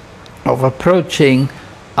purpose of approaching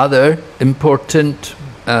other important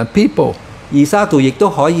people. 而沙圖亦都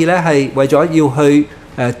可以咧係為咗要去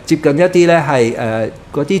接近一啲咧係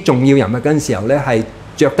嗰啲重要人物嗰陣時候咧係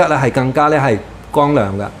着得咧係更加咧係光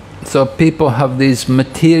亮嘅。So people have these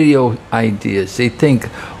material ideas. They think,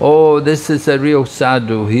 oh, this is a real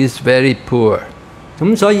sadhu. He's very poor.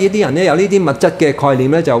 咁所以啲人咧有呢啲物質嘅概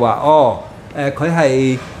念咧就話，佢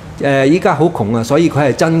係依家好窮啊，所以佢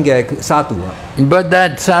係真嘅沙圖啊。But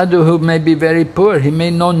that sadhu who may be very poor, he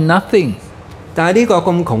may know nothing. 但係呢個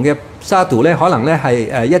咁窮嘅沙圖咧，可能咧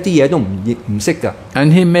係一啲嘢都唔識㗎。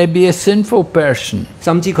And he may be a sinful person.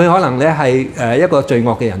 甚至佢可能咧係一個罪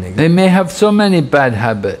惡嘅人嚟嘅。They may have so many bad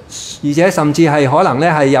habits. 而且甚至係可能咧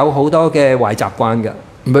係有好多嘅壞習慣㗎。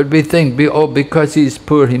But we think, because he's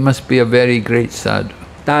poor, he must be a very great sadhu.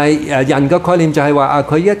 但係人嘅概念就係話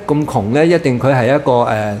佢一咁窮咧，一定佢係一個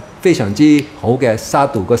非常之好嘅沙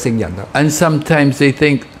圖個聖人啦。And sometimes they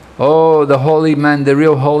think, oh, the holy man, the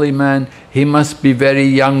real holy man, he must be very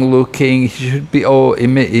young looking. He should be old. He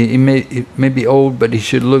may be old, but he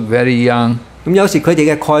should look very young. 咁有時佢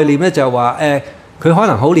哋嘅概念咧就係話佢可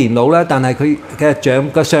能好年老啦，但係佢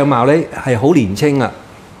嘅相貌咧係好年輕啊。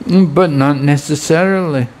But not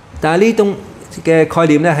necessarily. 但係呢種嘅概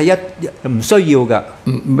念咧係唔需要㗎。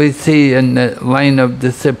We see in the line of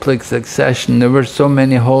disciplic succession, there were so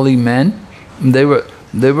many holy men. They were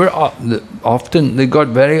often they got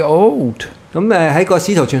very old. 咁喺個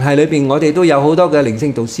使徒傳系裏邊，我哋都有好多嘅靈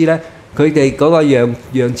性導師咧，佢哋嗰個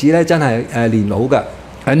樣子咧真係年老㗎。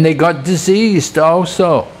And they got diseased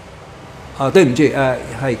also. 對唔住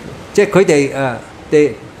係即係佢哋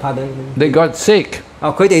They got sick.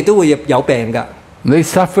 佢哋都會有病㗎。They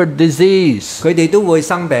suffered disease. 佢哋都會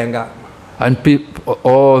生病㗎。And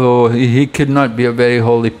people, he could not be a very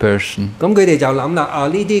holy person. 咁佢哋就諗啦，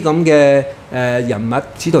呢啲咁嘅人物，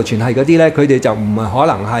使徒傳系嗰啲咧，佢哋就唔係可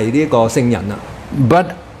能係呢個聖人啦。But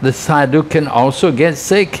the sadhu can also get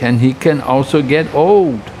sick, and he can also get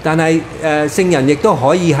old. 但係聖人亦都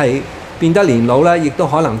可以係變得年老啦，亦都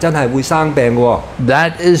可能真係會生病喎。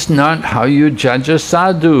That is not how you judge a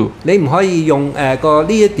sadhu. 你唔可以用呢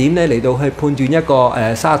一點咧嚟到去判斷一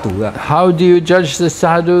個沙圖嘅。How do you judge the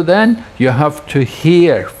sadhu then? You have to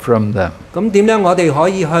hear from them. 咁點樣我哋可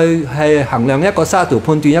以去係衡量一個沙圖、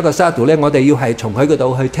判斷一個沙圖咧？我哋要係從佢嗰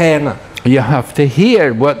度去聽啊。You have to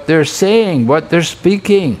hear what they're saying, what they're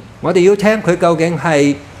speaking. 我哋要聽佢究竟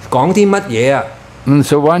係講啲乜嘢啊？ And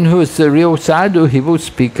so one who is the real sadhu, he will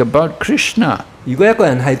speak about Krishna. 如果一個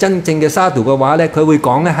人係真正嘅沙圖嘅話咧，佢會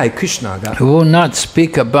講咧係 Krishna 㗎。He will not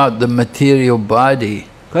speak about the material body.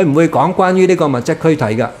 佢唔會講關於呢個物質軀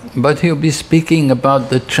體㗎。But he'll be speaking about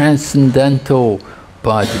the transcendental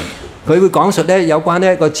body. 佢會講述咧有關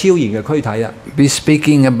呢一個超然嘅軀體啊。Be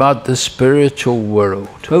speaking about the spiritual world.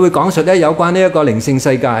 佢會講述咧有關呢一個靈性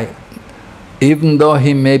世界。Even though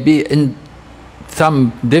he may be in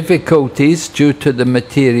some difficulties due to the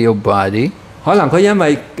material body, 可能佢因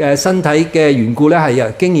為身體嘅緣故咧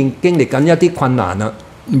係經歷緊一啲困難啦。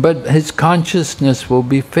but his consciousness will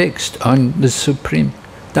be fixed on the Supreme.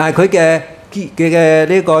 但係佢嘅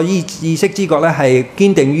呢個意識知覺咧係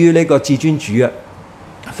堅定於呢個至尊主啊。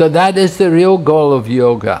So that is the real goal of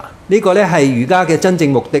yoga. 呢個咧係瑜伽嘅真正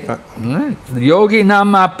目的啊。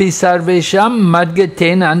Yoginam api sarvesham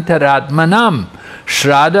madgatena antaratmanam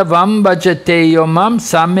shradhavam bhajate yomam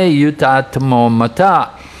same yutatmo mata.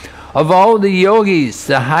 Of all the yogis,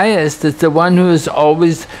 the highest is the one who is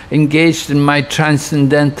always engaged in my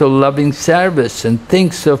transcendental loving service and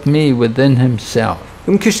thinks of me within himself.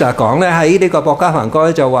 咁 Krishna 講咧喺呢個博伽梵歌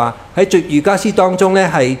咧就話喺瑜伽師當中咧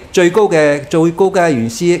係最高嘅元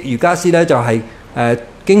師瑜伽師咧就係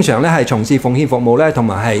經常咧係從事奉獻服務咧同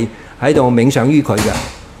埋係喺度冥想於佢嘅。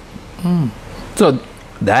So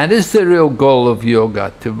that is the real goal of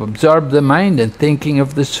yoga, to absorb the mind and thinking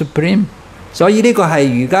of the Supreme. 所以呢個係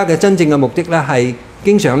瑜伽嘅真正嘅目的咧係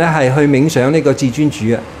經常咧係去冥想呢個至尊主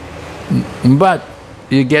啊。But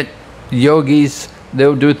you get yogis,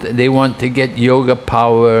 they want to get yoga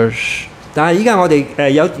powers. 但係依家我哋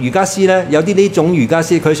有瑜伽師咧，有啲呢種瑜伽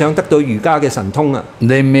師佢想得到瑜伽嘅神通啊。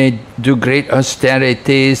They may do great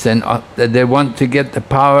austerities and they want to get the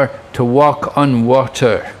power to walk on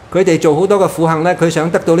water. 佢哋做好多嘅苦行咧，佢想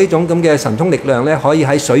得到呢種咁嘅神通力量咧，可以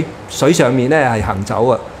喺水上面咧係行走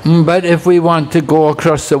啊。But if we want to go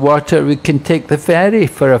across the water, we can take the ferry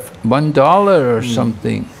for $1 or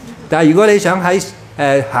something. 但係如果你想喺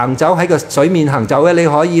行走喺個水面行走咧，你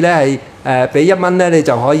可以咧係俾$1咧，你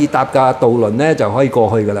就可以搭架渡輪咧就可以過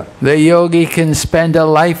去㗎啦。The yogi can spend a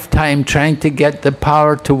lifetime trying to get the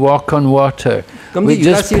power to walk on water. We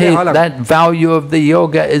just paid that value of the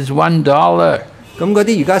yoga is $1. 咁嗰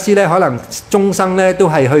啲瑜伽師咧，可能終生咧都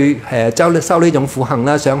係去修呢種苦行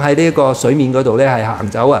啦，想喺呢個水面嗰度咧係行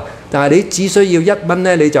走啊。但係你只需要$1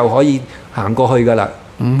咧，你就可以行過去㗎啦。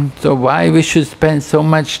So why we should spend so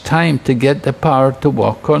much time to get the power to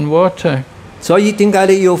walk on water? 所以點解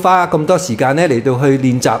你要花咁多時間咧嚟到去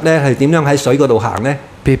練習咧？係點樣喺水嗰度行咧？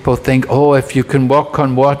 People think, oh, if you can walk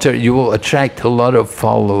on water, you will attract a lot of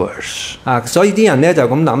followers. 所以啲人咧就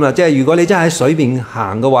咁諗啦，即係如果你真係喺水面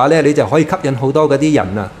行嘅話咧，你就可以吸引好多嗰啲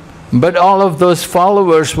人啊。But all of those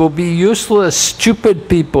followers will be useless, stupid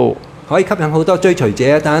people. 可以吸引好多追隨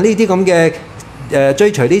者，但係呢啲咁嘅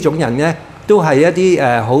追隨呢種人咧，都係一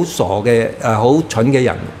啲好傻嘅好蠢嘅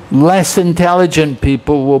人。Less intelligent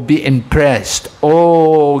people will be impressed.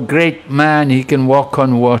 Oh, great man, he can walk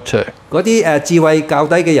on water. 嗰啲智慧較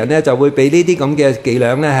低嘅人咧，就會俾呢啲咁嘅伎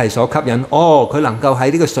倆咧係所吸引。哦，佢能夠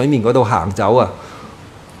喺呢個水面嗰度行走啊！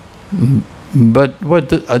 But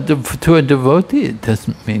to a devotee, it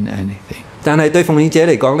doesn't mean anything. 但係對奉獻者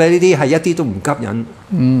嚟講咧，呢啲係一啲都唔吸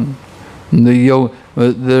引。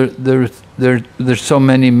There's so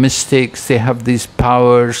many mistakes. They have these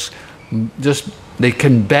powers. Just they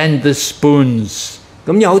can bend the spoons.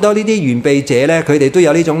 咁有好多呢啲完備者咧，佢哋都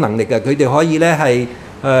有呢種能力嘅。佢哋可以咧係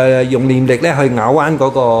用念力咧去咬彎嗰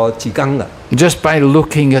個匙羹㗎。Just by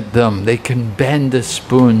looking at them, they can bend the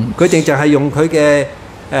spoon. 佢哋就係用佢嘅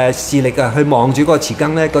視力啊，去望住個匙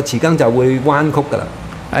羹咧，個匙羹就會彎曲㗎啦。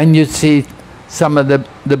And you see some of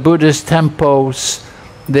the Buddhist temples,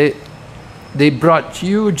 they brought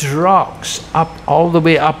huge rocks up all the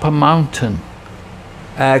way up a mountain.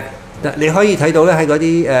 你可以睇到咧喺嗰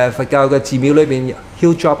啲佛教嘅寺廟裏邊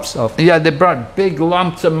huge drops of. Yeah, they brought big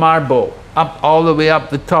lumps of marble up all the way up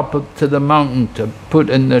the top to the mountain to put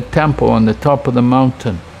in their temple on the top of the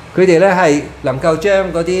mountain. 佢哋咧係能夠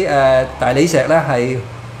將嗰啲大理石咧係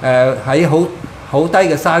喺好低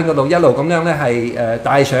嘅山嗰度一路咁樣咧係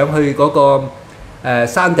帶上去嗰個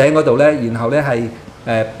山頂嗰度咧，然後咧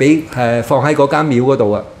係俾放喺嗰間廟嗰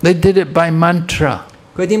度啊。They did it by mantra.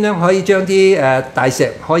 佢點樣可以將啲大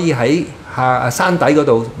石可以喺山底嗰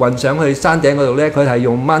度運上去山頂嗰度咧？佢係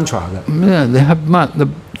用 mantra 嘅。Yeah, they have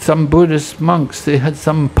some Buddhist monks. They had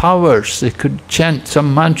some powers. They could chant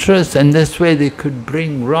some mantras, and this way they could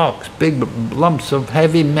bring rocks, big lumps of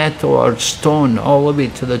heavy metal or stone, all the way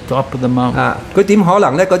to the top of the mountain. 佢點可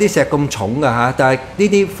能咧？嗰啲石咁重㗎嚇，但係呢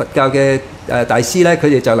啲佛教嘅大師咧，佢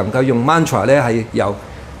哋就能夠用 mantra 咧係由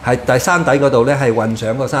係山底嗰度咧係運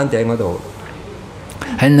上個山頂嗰度。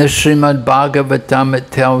In the Srimad Bhagavatam,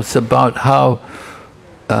 it tells about how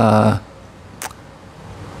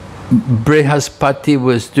Brihaspati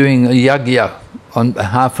was doing a yagya on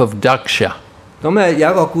behalf of Daksha. 咁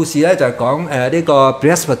有一個故事咧，就係講呢個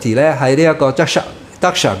Brihaspati 咧喺呢一個 Daksha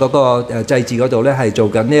嗰個祭祀嗰度咧，係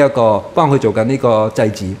做緊呢一個幫佢做緊呢個祭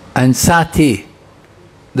祀。And Sati,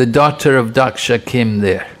 the daughter of Daksha, came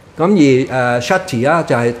there. 咁而Sati 啊，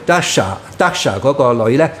就係 Daksha 嗰個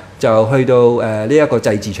女咧，就去到呢一個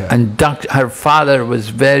祭祀場。And her father was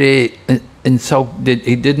very insulted.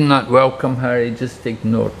 He did not welcome her. He just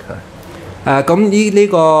ignored her. 咁呢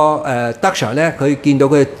個Daksha 咧，佢見到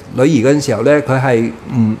佢女兒嗰陣時候咧，佢係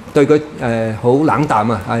唔對佢好冷淡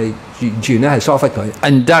啊，係完全咧係疏忽佢。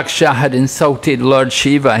And Daksha had insulted Lord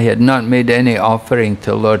Shiva. He had not made any offering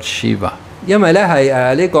to Lord Shiva. 因為咧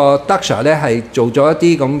係呢個 Daksha 咧係做咗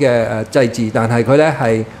一啲咁嘅祭祀，但係佢咧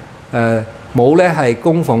係冇咧係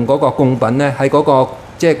供奉嗰個供品咧喺嗰個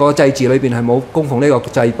即係嗰個祭祀裏邊係冇供奉呢個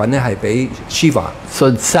祭品咧係俾 Shiva。So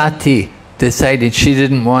Sati decided she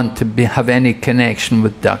didn't want to have any connection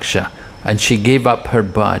with Daksha, and she gave up her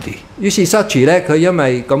body. 於是 Sati 咧，佢因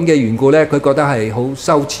為咁嘅緣故咧，佢覺得係好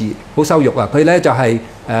羞恥、好羞辱啊！佢咧就係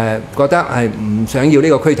覺得係唔想要呢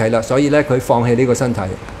個軀體啦，所以咧佢放棄呢個身體。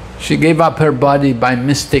She gave up her body by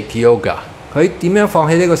mystic yoga. 佢點樣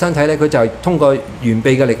放棄呢個身體咧？佢就係通過玄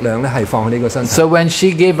秘嘅力量咧，係放棄呢個身體。So when she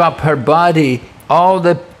gave up her body, all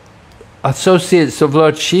the associates of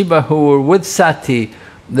Lord Shiva who were with Sati,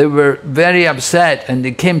 they were very upset and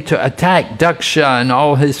they came to attack Daksha and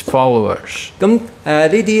all his followers. 咁呢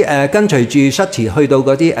啲跟隨住 Sati 去到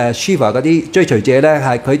嗰啲Shiva 嗰啲追隨者咧，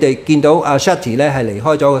係佢哋見到Sati 咧係離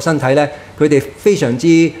開咗個身體咧，佢哋非常之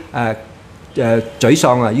沮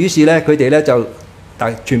喪啊！於是咧佢哋咧就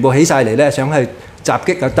全部起晒嚟咧，想去襲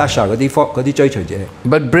擊Daksha 嗰啲追隨者。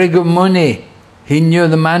But Bhrigu Muni, he knew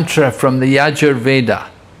the mantra from the Yajurveda.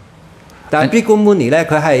 但係 Bhrigu Muni 咧，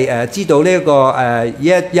佢係知道呢一個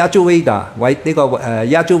Yajurveda 為呢個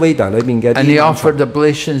Yajurveda 裏面嘅。And he offered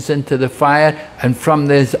oblations into the fire, and from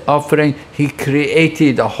this offering, he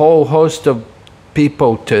created a whole host of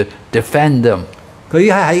people to defend them. 佢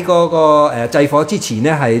喺嗰個祭火之前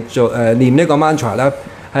咧，係做念呢個 mantra 啦，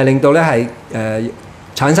係令到咧係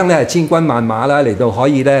產生咧係千軍萬馬啦，嚟到可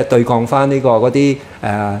以咧對抗翻呢個嗰啲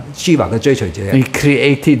Shiva 嘅追隨者。He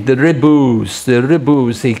created the ribus.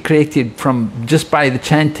 He created from just by the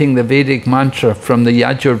chanting the Vedic mantra from the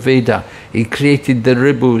Yajurveda. He created the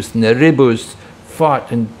ribus, and the ribus fought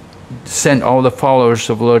and sent all the followers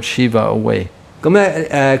of Lord Shiva away. 咁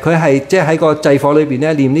咧佢係即係喺個祭火裏邊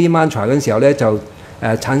咧念呢啲 mantra 嗰陣時候咧，就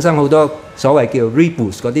產生好多所謂叫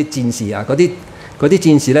ribus 嗰啲戰士啊，嗰啲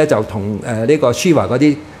戰士咧就同呢個 Shiva 嗰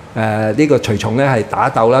啲呢個隨從咧係打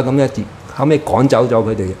鬥啦，咁咧後尾趕走咗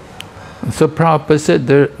佢哋。So Prabhupada said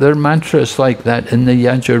there are mantras like that in the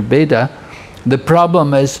Yajurveda. The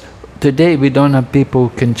problem is today we don't have people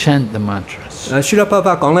who can chant the mantras. Srila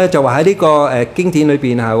Prabhupada 講咧就話喺呢個經典裏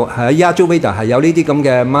邊喺 Yajurveda 係有呢啲咁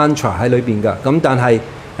嘅 mantra 喺裏邊㗎，咁但係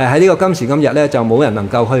喺呢個今時今日咧就冇人能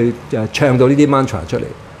夠去唱到呢啲 mantra 出嚟。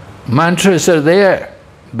Mantras are there,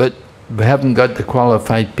 but we haven't got the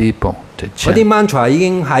qualified people to chant. 嗰啲 mantra 已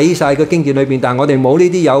經喺晒個經典裏邊，但係我哋冇呢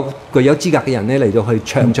啲具有資格嘅人咧嚟到去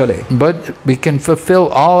唱出嚟。But we can fulfill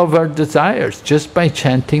all of our desires just by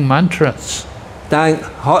chanting mantras. 但係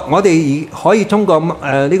我哋可以通過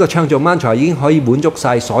呢個唱做 mantra 已經可以滿足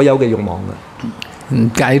晒所有嘅慾望啦。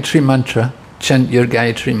Gayatri mantra, chant your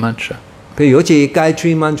Gayatri mantra. 譬如好似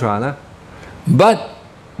Gayatri mantra 啦。But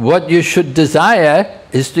what you should desire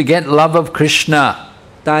is to get love of Krishna.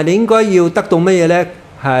 但係你應該要得到乜嘢咧？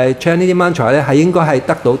係唱呢啲 mantra 咧，係應該係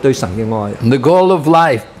得到對神嘅愛。The goal of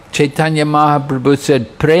life, Chaitanya Mahaprabhu said,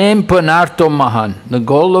 Prem Punarto Mahan. The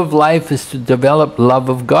goal of life is to develop love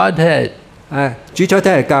of Godhead. 主宰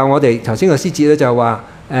聽係教我哋頭先個師節咧就話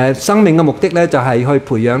生命嘅目的咧就係去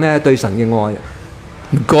培養咧對神嘅愛。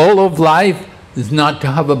The goal of life is not to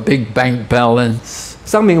have a big bank balance.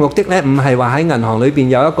 生命嘅目的咧唔係話喺銀行裏邊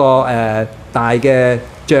有一個大嘅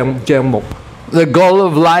帳目。The goal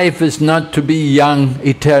of life is not to be young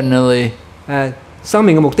eternally. 生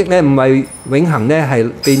命嘅目的咧唔係永恆咧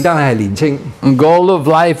係變得係年青。The goal of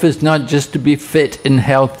life is not just to be fit and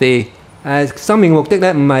healthy. 生命嘅目的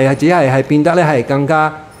咧唔係只係變得咧係更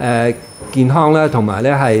加健康啦，同埋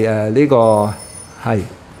咧係呢個係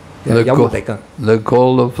有活力㗎。The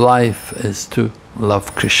goal of life is to love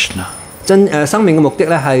Krishna. 生命嘅目的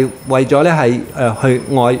咧係為咗咧係去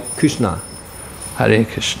愛 Krishna。Hare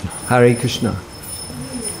Krishna. Hare Krishna.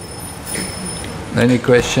 Any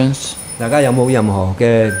questions? 大家有冇任何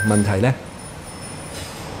嘅問題呢？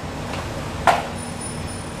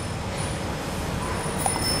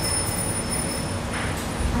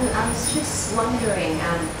 I was just wondering,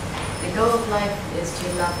 the goal of life is to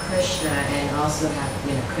love Krishna and also have,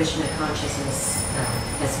 Krishna consciousness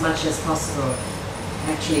as much as possible,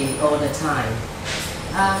 actually all the time.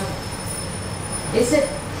 Is it,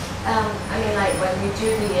 like when we do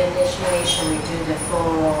the initiation, we do the 4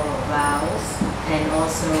 vows and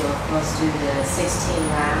also, of course, do the 16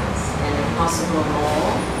 rounds and if possible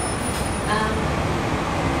more.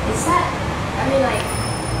 Is that, like,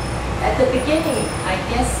 at the beginning, I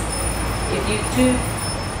guess, if you do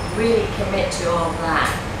really commit to all that,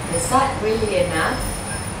 is that really enough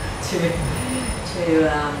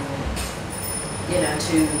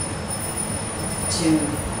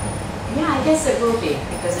yeah, I guess it will be,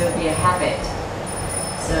 because it will be a habit.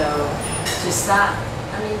 So, to start,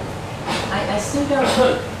 I still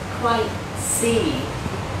don't quite see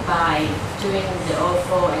by doing the all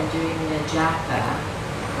 4 and doing the japa,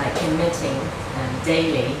 like committing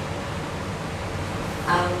daily,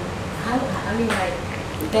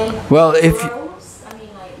 then well, if grows,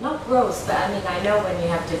 not grows, but I know when you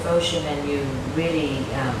have devotion and you really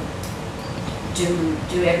do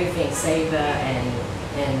everything savor and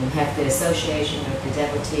have the association with the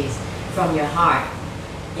devotees from your heart,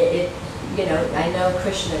 I know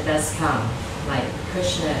Krishna does come. Like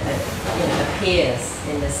Krishna, appears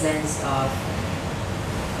in the sense of,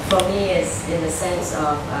 for me, is in the sense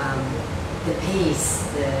of the peace,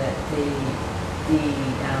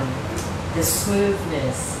 the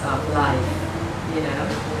smoothness of life,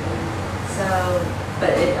 So,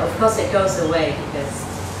 but of course it goes away because,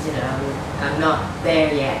 I'm not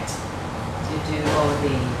there yet to do all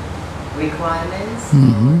the requirements,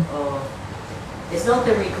 or it's not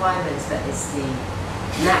the requirements, but it's the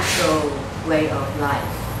natural way of life.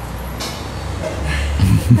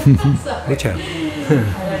 好長，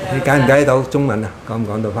你解唔解到中文啊？講唔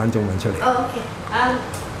講到翻中文出嚟？哦 ，OK，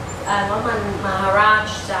 我問 Maharaj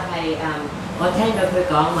就係我聽到佢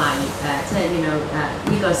講話即係呢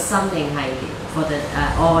個心靈係 for the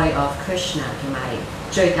eye of Krishna， 同埋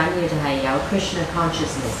最緊要就係有 Krishna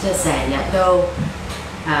consciousness， 即係成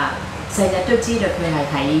日都知道佢係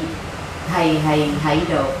喺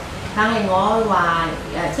度。但係我話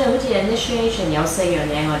即係好似 initiation 有4樣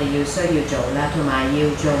嘢我哋需要做啦，同埋要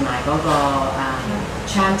做埋嗰個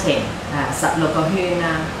chanting 16個圈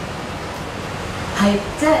啦，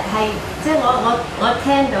即係我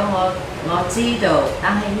聽到我知道，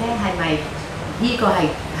但係咧係咪呢個係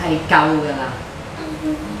夠㗎啦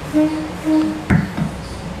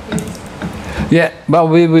Yeah, but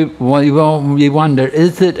we wonder,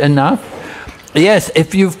 is it enough? Yes,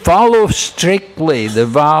 if you follow strictly the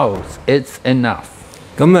vows, it's enough.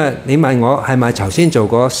 咁你問我係咪頭先做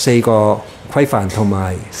嗰4個規範同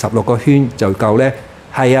埋16個圈就夠呢？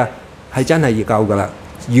係啊，係真係要夠㗎啦。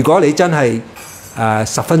如果你真係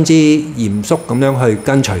十分之嚴肅咁樣去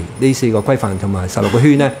跟隨呢4個規範同埋16個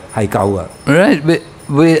圈呢，係夠㗎。Right.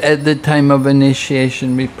 We at the time of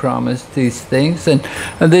initiation we promised these things, and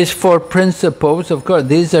these 4 principles, of course,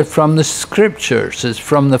 these are from the scriptures. It's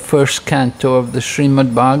from the first canto of the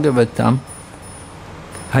Srimad Bhagavatam.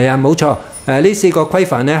 係啊，冇錯。呢4個規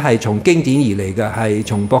範呢係從經典而嚟嘅，係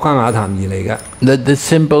從博伽雅談而嚟嘅。That the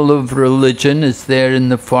symbol of religion is there in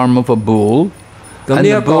the form of a bull, and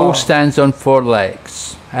the bull stands on 4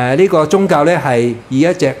 legs. 呢個宗教呢係以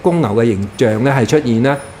一隻公牛嘅形象呢係出現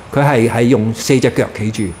啦。佢係用4隻腳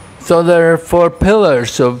企住。So there are 4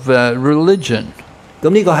 pillars of religion. 咁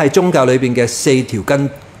呢個係宗教裏邊嘅4條根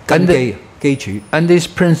基礎。And these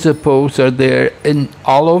principles are there in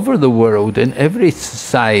all over the world, in every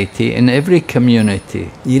society, in every community.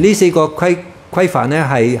 而呢4個規範呢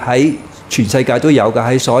係喺全世界都有嘅，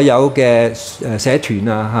喺所有嘅社團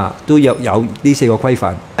都有呢4個規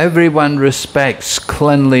範。Everyone respects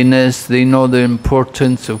cleanliness. They know the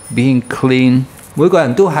importance of being clean. 每個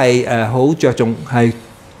人都係好着重係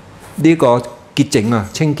呢個潔淨啊、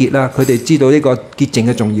清潔啦，佢哋知道呢個潔淨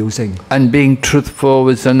嘅重要性。And being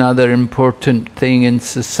truthful is another important thing in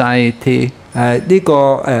society. 呢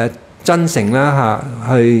個真誠啦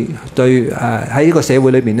去對喺呢個社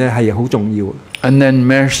會裏邊咧係好重要。And then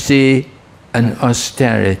mercy and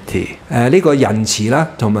austerity. 呢個仁慈啦，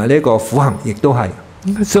同埋呢個苦行亦都係。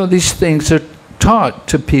So these things are taught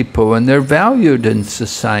to people and they're valued in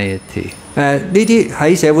society. 呢啲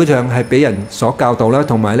喺社會上係俾人所教導啦，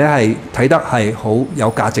同埋咧係睇得係好有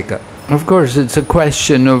價值嘅。Of course, it's a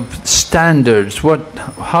question of standards.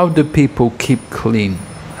 How do people keep clean?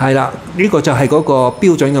 係啦，呢個就係嗰個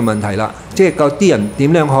標準嘅問題啦。即係啲人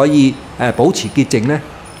點樣可以保持潔淨呢？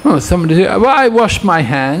 Oh, somebody say, "Well, I wash my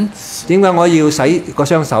hands." 點解我要洗個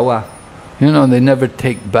雙手啊？ You know, they never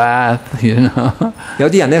take bath, you know. 有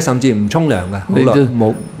啲人咧甚至唔沖涼嘅，好 They 耐 just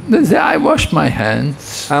冇。 they say, I wash my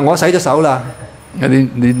hands. 我洗咗手啦。 And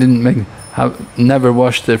they didn't never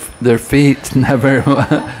wash their feet, never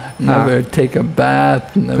take a bath.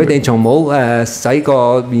 佢哋從冇洗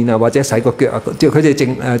過面啊，或者洗過腳啊，即係佢哋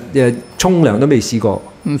淨沖涼都未試過。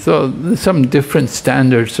And so some different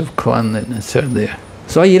standards of cleanliness are there.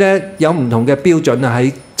 所以咧有唔同嘅標準啊，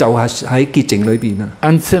喺潔淨裏邊啊。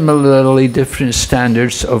And similarly, different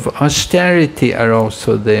standards of austerity are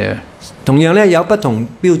also there. 同樣咧有不同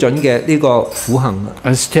標準嘅呢個苦行啊。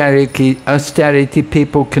Austerity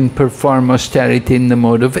people can perform austerity in the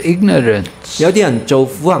mode of ignorance. 有啲人做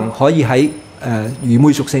苦行可以喺愚昧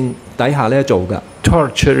屬性底下咧做㗎。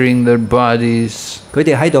Torturing their bodies. 佢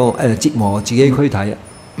哋喺度折磨自己軀體啊。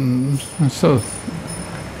So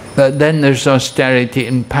then there's austerity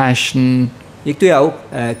in passion. 亦都有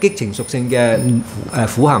激情屬性嘅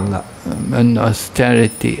苦行啦。And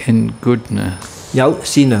austerity in goodness. 有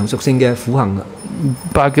善良屬性嘅苦行啦。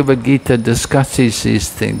Bhagavad Gita discusses these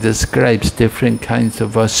things, describes different kinds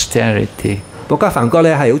of austerity. 博家梵歌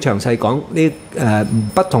咧係好詳細講呢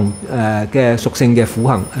不同嘅屬性嘅苦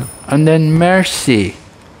行。And then mercy.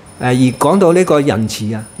 而講到呢個仁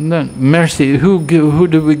慈啊。Mercy, who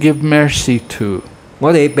do we give mercy to?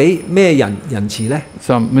 我哋俾咩人仁慈呢？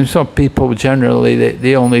 Some people generally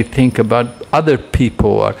they only think about other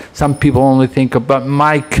people, or some people only think about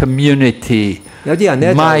my community, 有啲人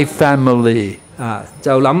咧 my family.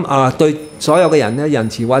 就諗對所有嘅人咧仁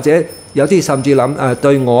慈，或者有啲甚至諗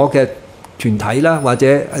對我嘅團體啦，或者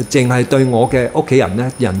淨係對我嘅屋企人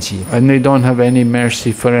咧仁慈。And they don't have any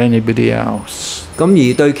mercy for anybody else. 咁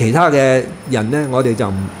而對其他嘅人咧，我哋就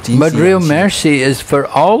唔展示。But real mercy is for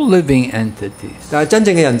all living entities. 但係真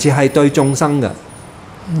正嘅仁慈係對眾生嘅。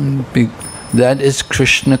That is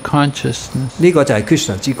Krishna consciousness. 呢個就係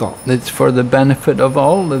Krishna 知覺。It's for the benefit of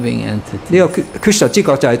all living entities. 呢個 Krishna 知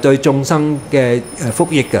覺就係對眾生嘅福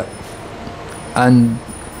益嘅。And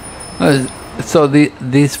so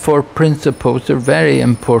these four principles are very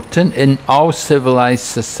important in all civilized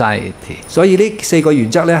society. 所以呢四個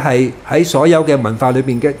原則咧係喺所有嘅文化裏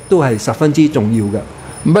邊嘅都係十分之重要嘅。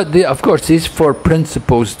But of course, these four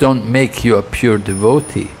principles don't make you a pure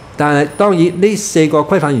devotee. 但係當然呢四個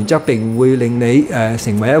規範原則並唔會令你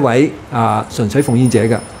成為一位純粹奉獻者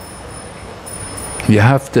嘅。You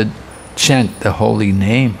have to chant the holy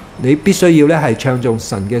name. 你必須要咧係唱頌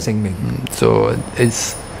神嘅聖名。So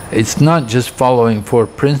it's not just following four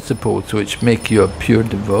principles which make you a pure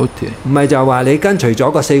devotee. 唔係就話你跟隨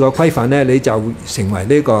咗個四個規範咧，你就會成為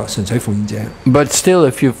呢個純粹奉獻者。But still,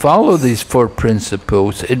 if you follow these four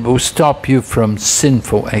principles, it will stop you from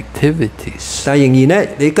sinful activities. 但係仍然咧，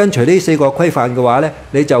你跟隨呢四個規範嘅話咧，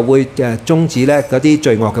你就會終止咧嗰啲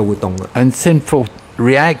罪惡嘅活動啦。And sinful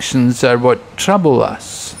reactions are what trouble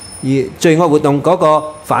us. 而罪惡活動嗰個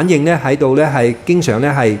反應咧喺度咧係經常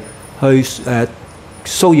咧係去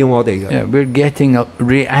騷擾我哋嘅。Yeah, we're getting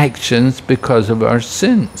reactions because of our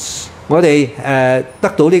sins. 我哋得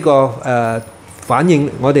到呢個反應，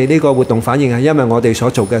我哋呢個活動反應係因為我哋所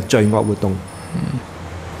做嘅罪惡活動。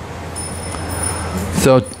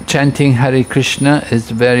So chanting Hare Krishna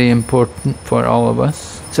is very important for all of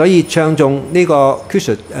us. 所以唱頌呢個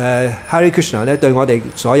Hare Krishna 咧，對我哋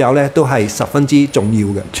所有咧都係十分之重要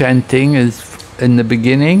嘅。Chanting is in the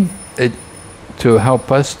beginning to help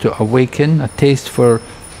us to awaken a taste for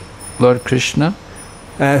Lord Krishna.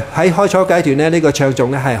 喺開初階段咧，呢個唱頌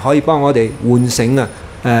咧係可以幫我哋喚醒呢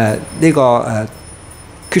個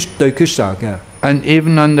對 Krishna 嘅。And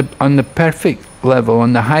even on the perfect level,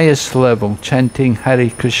 on the highest level, chanting Hare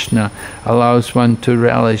Krishna allows one to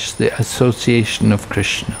relish the association of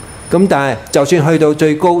Krishna. 咁但係就算去到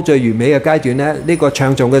最高最完美嘅階段咧，呢個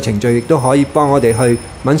唱頌嘅程序亦都可以幫我哋去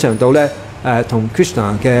品嚐到咧同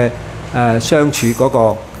Krishna 嘅相處嗰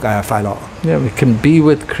個快樂。Yeah, we can be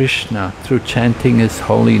with Krishna through chanting His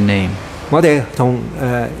holy name. 我哋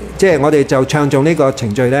即係我哋就唱頌呢個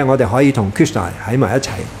程序咧，我哋可以同 Krishna 喺埋一齊。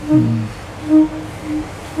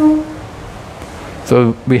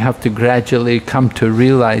So we have to gradually come to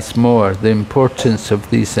realize more the importance of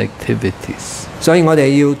these activities. 所以我哋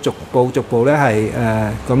要逐步咧係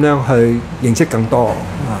咁樣去認識更多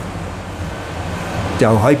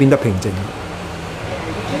就可以變得平靜。You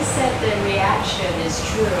just said the reaction is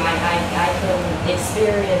true. I can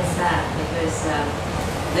experience that because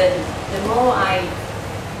the more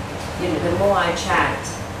I chant,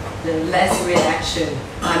 the less reaction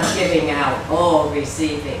I'm giving out or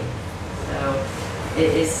receiving. So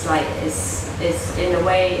it's like it's in a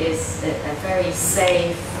way it's a very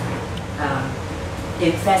safe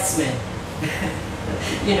investment.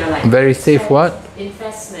 Like very safe what?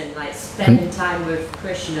 investment, like spending time with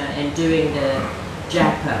Krishna and doing the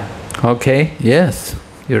japa. Okay, yes,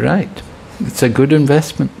 you're right. It's a good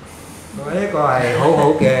investment. 呢個係好好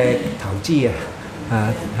嘅投資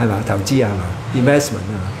係嘛？投資係嘛 ？investment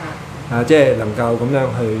即係能夠咁樣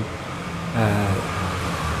去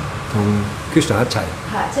同 Krishna 一齊。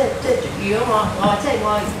即如果我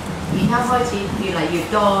而家開始越嚟越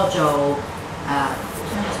多做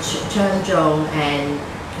唱頌 and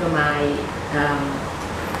同埋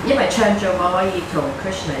因為唱頌我可以同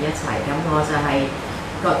Krishna 一齊，咁我就係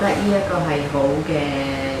覺得呢一個係好嘅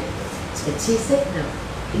知識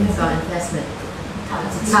呢個 investment 投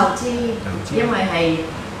資，因為係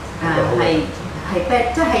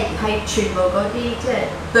即係全部嗰啲即係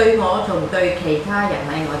對我同對其他人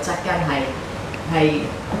喺我側跟係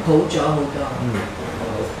好咗好多。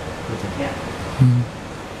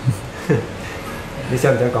你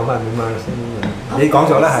想唔想講翻點啊？你講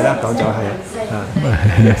咗啦，係啦，講咗係啊。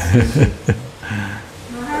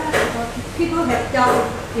People have doubt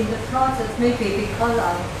in the process, maybe because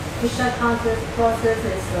Krishna conscious process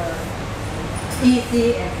is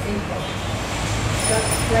easy and simple. But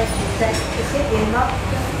like you said, is it enough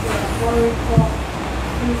just following for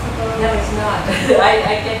principle? No, it's not.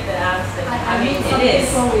 I get the answer. I mean, some it is.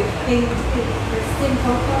 people will think it's a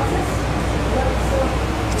simple process.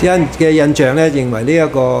 啲人嘅印象咧，認為呢一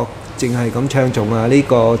個淨係咁唱頌啊，呢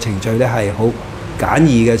個程序咧係好簡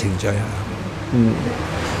易嘅程序啊。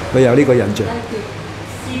佢有呢個印象。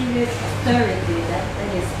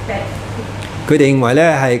佢哋認為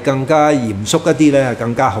咧係更加嚴肅一啲咧，係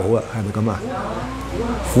更加好啊，係咪咁啊？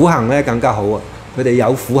苦行咧更加好啊，佢哋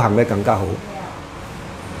有苦行咧更加好。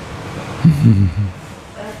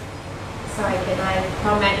Sorry, can I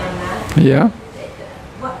comment on that? Yeah.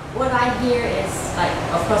 What I hear is like,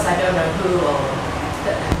 of course, I don't know who or.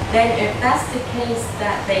 Then if that's the case,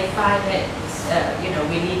 that they find it,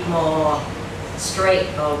 we need more straight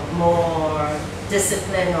or more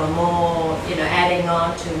discipline or more, adding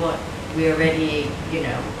on to what we already,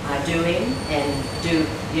 are doing and do,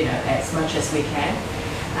 as much as we can.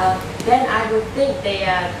 Then I would think they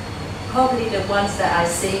are probably the ones that I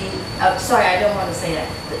see. Sorry, I don't want to say that.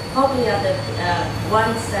 Probably are the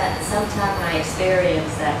ones that sometimes I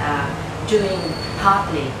experience that are doing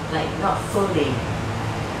partly, like not fully.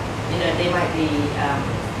 They might be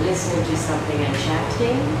listening to something and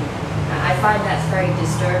chanting. I find that's very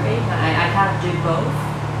disturbing. I can't do both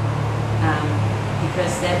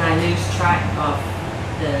because then I lose track of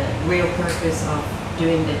the real purpose of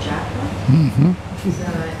doing the japa. So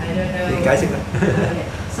I don't know. 你解釋啦。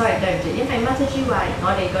Sorry， 對唔住，因為乜嘢之話，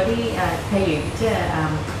我哋嗰啲譬如即係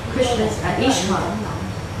Krishna's Ishwan，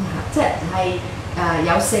 即係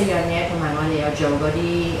有4樣嘢，同埋我哋有做嗰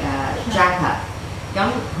啲japa。咁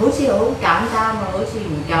好似好簡單喎，好似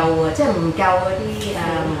唔夠喎，即係唔夠嗰啲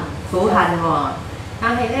苦恨喎。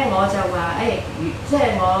但係咧，我就話即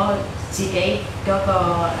係我自己嗰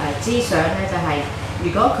個思想咧，就係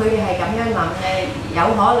如果佢哋係咁樣諗咧，有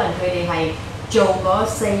可能佢哋係做嗰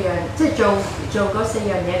4樣，即係做嗰4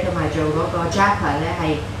樣嘢，同埋做嗰個 japa 咧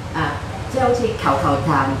係即係好似求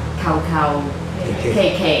談、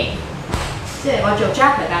祈。即係我做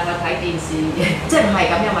japa， 但我睇電視，即係唔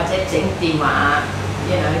係咁樣，或者整電話，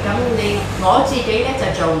咁我自己咧就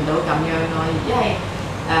做唔到咁樣咯，因為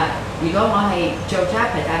如果我係做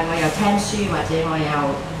japa， 但我又聽書或者我又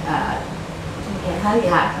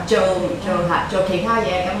做其他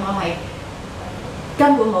嘢，咁我係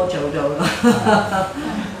根本冇做到咯。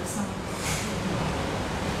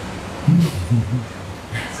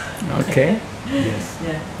Okay. Yes.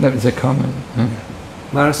 Yeah. That was a comment.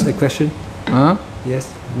 Maras, a question? Yes.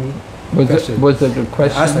 Was it a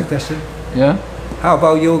question? Ask a question. Yeah. How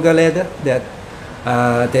about yoga ladder? That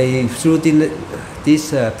they through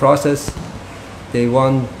this process, they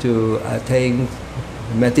want to attain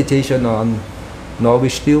meditation on Lord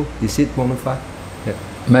Vishnu. Is it bona fide? Yeah.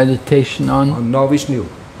 Meditation on Lord Vishnu.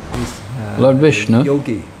 Lord Vishnu.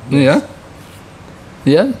 Yogi. Yes.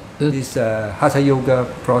 Yeah. This Hatha yoga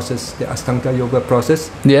process, the Ashtanga yoga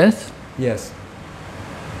process. Yes. Yes.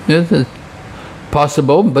 Yes, it's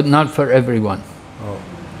possible, but not for everyone. Oh.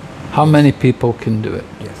 How many people can do it?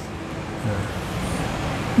 Yes.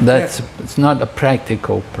 It's not a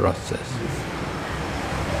practical process.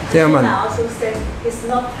 Chairman. Also said it's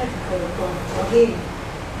not practical for him.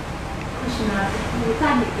 Krishna 要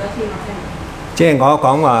翻譯咗添啊！即係我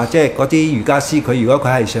講話，即係嗰啲瑜伽師，佢如果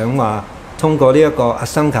佢係想話通過呢一個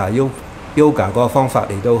Ashtanga yoga 嗰個方法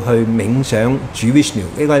嚟到去冥想主 Vishnu，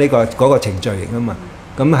 應該嗰個程序嚟㗎嘛。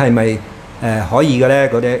咁係咪可以嘅咧？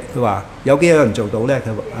嗰啲佢話有幾多人做到咧？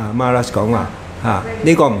佢Maharaj 講話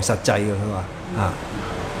呢個唔實際嘅，佢話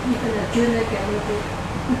Even a junior cannot do.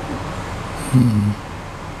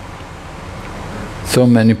 So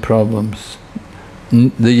many problems.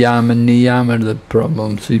 The yama and niyama are the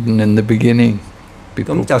problems even in the beginning.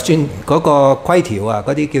 咁就算嗰個規條啊，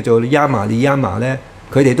嗰啲叫做 yama niyama 咧，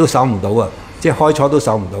佢哋都守唔到啊，即係開初都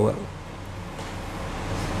守唔到啊。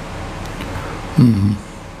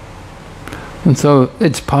And so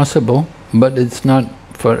it's possible, but it's not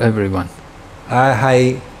for everyone.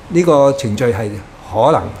 係呢個程序係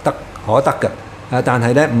可得嘅，但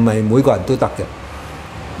係咧唔係每個人都得嘅。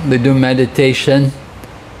They do meditation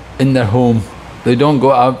in their home. They don't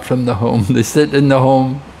go out from the home. They sit in the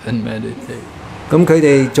home and meditate. 咁佢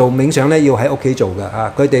哋做冥想咧要喺屋企做嘅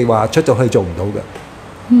啊，佢哋話出咗去做唔到嘅。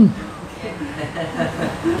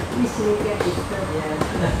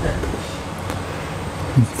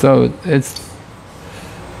So it's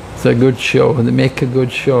a good show. They make a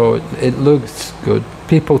good show. It looks good.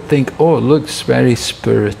 People think, oh, it looks very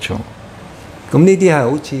spiritual. 咁呢啲係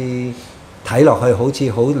好似睇落去好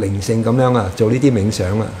似好靈性咁樣啊，做呢啲冥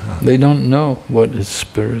想啊。They don't know what is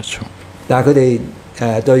spiritual. 但係佢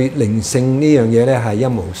哋對靈性呢樣嘢咧係一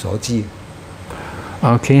無所知。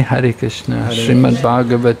Okay, Hare Krishna. Srimad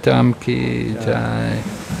Bhagavatam ki jai.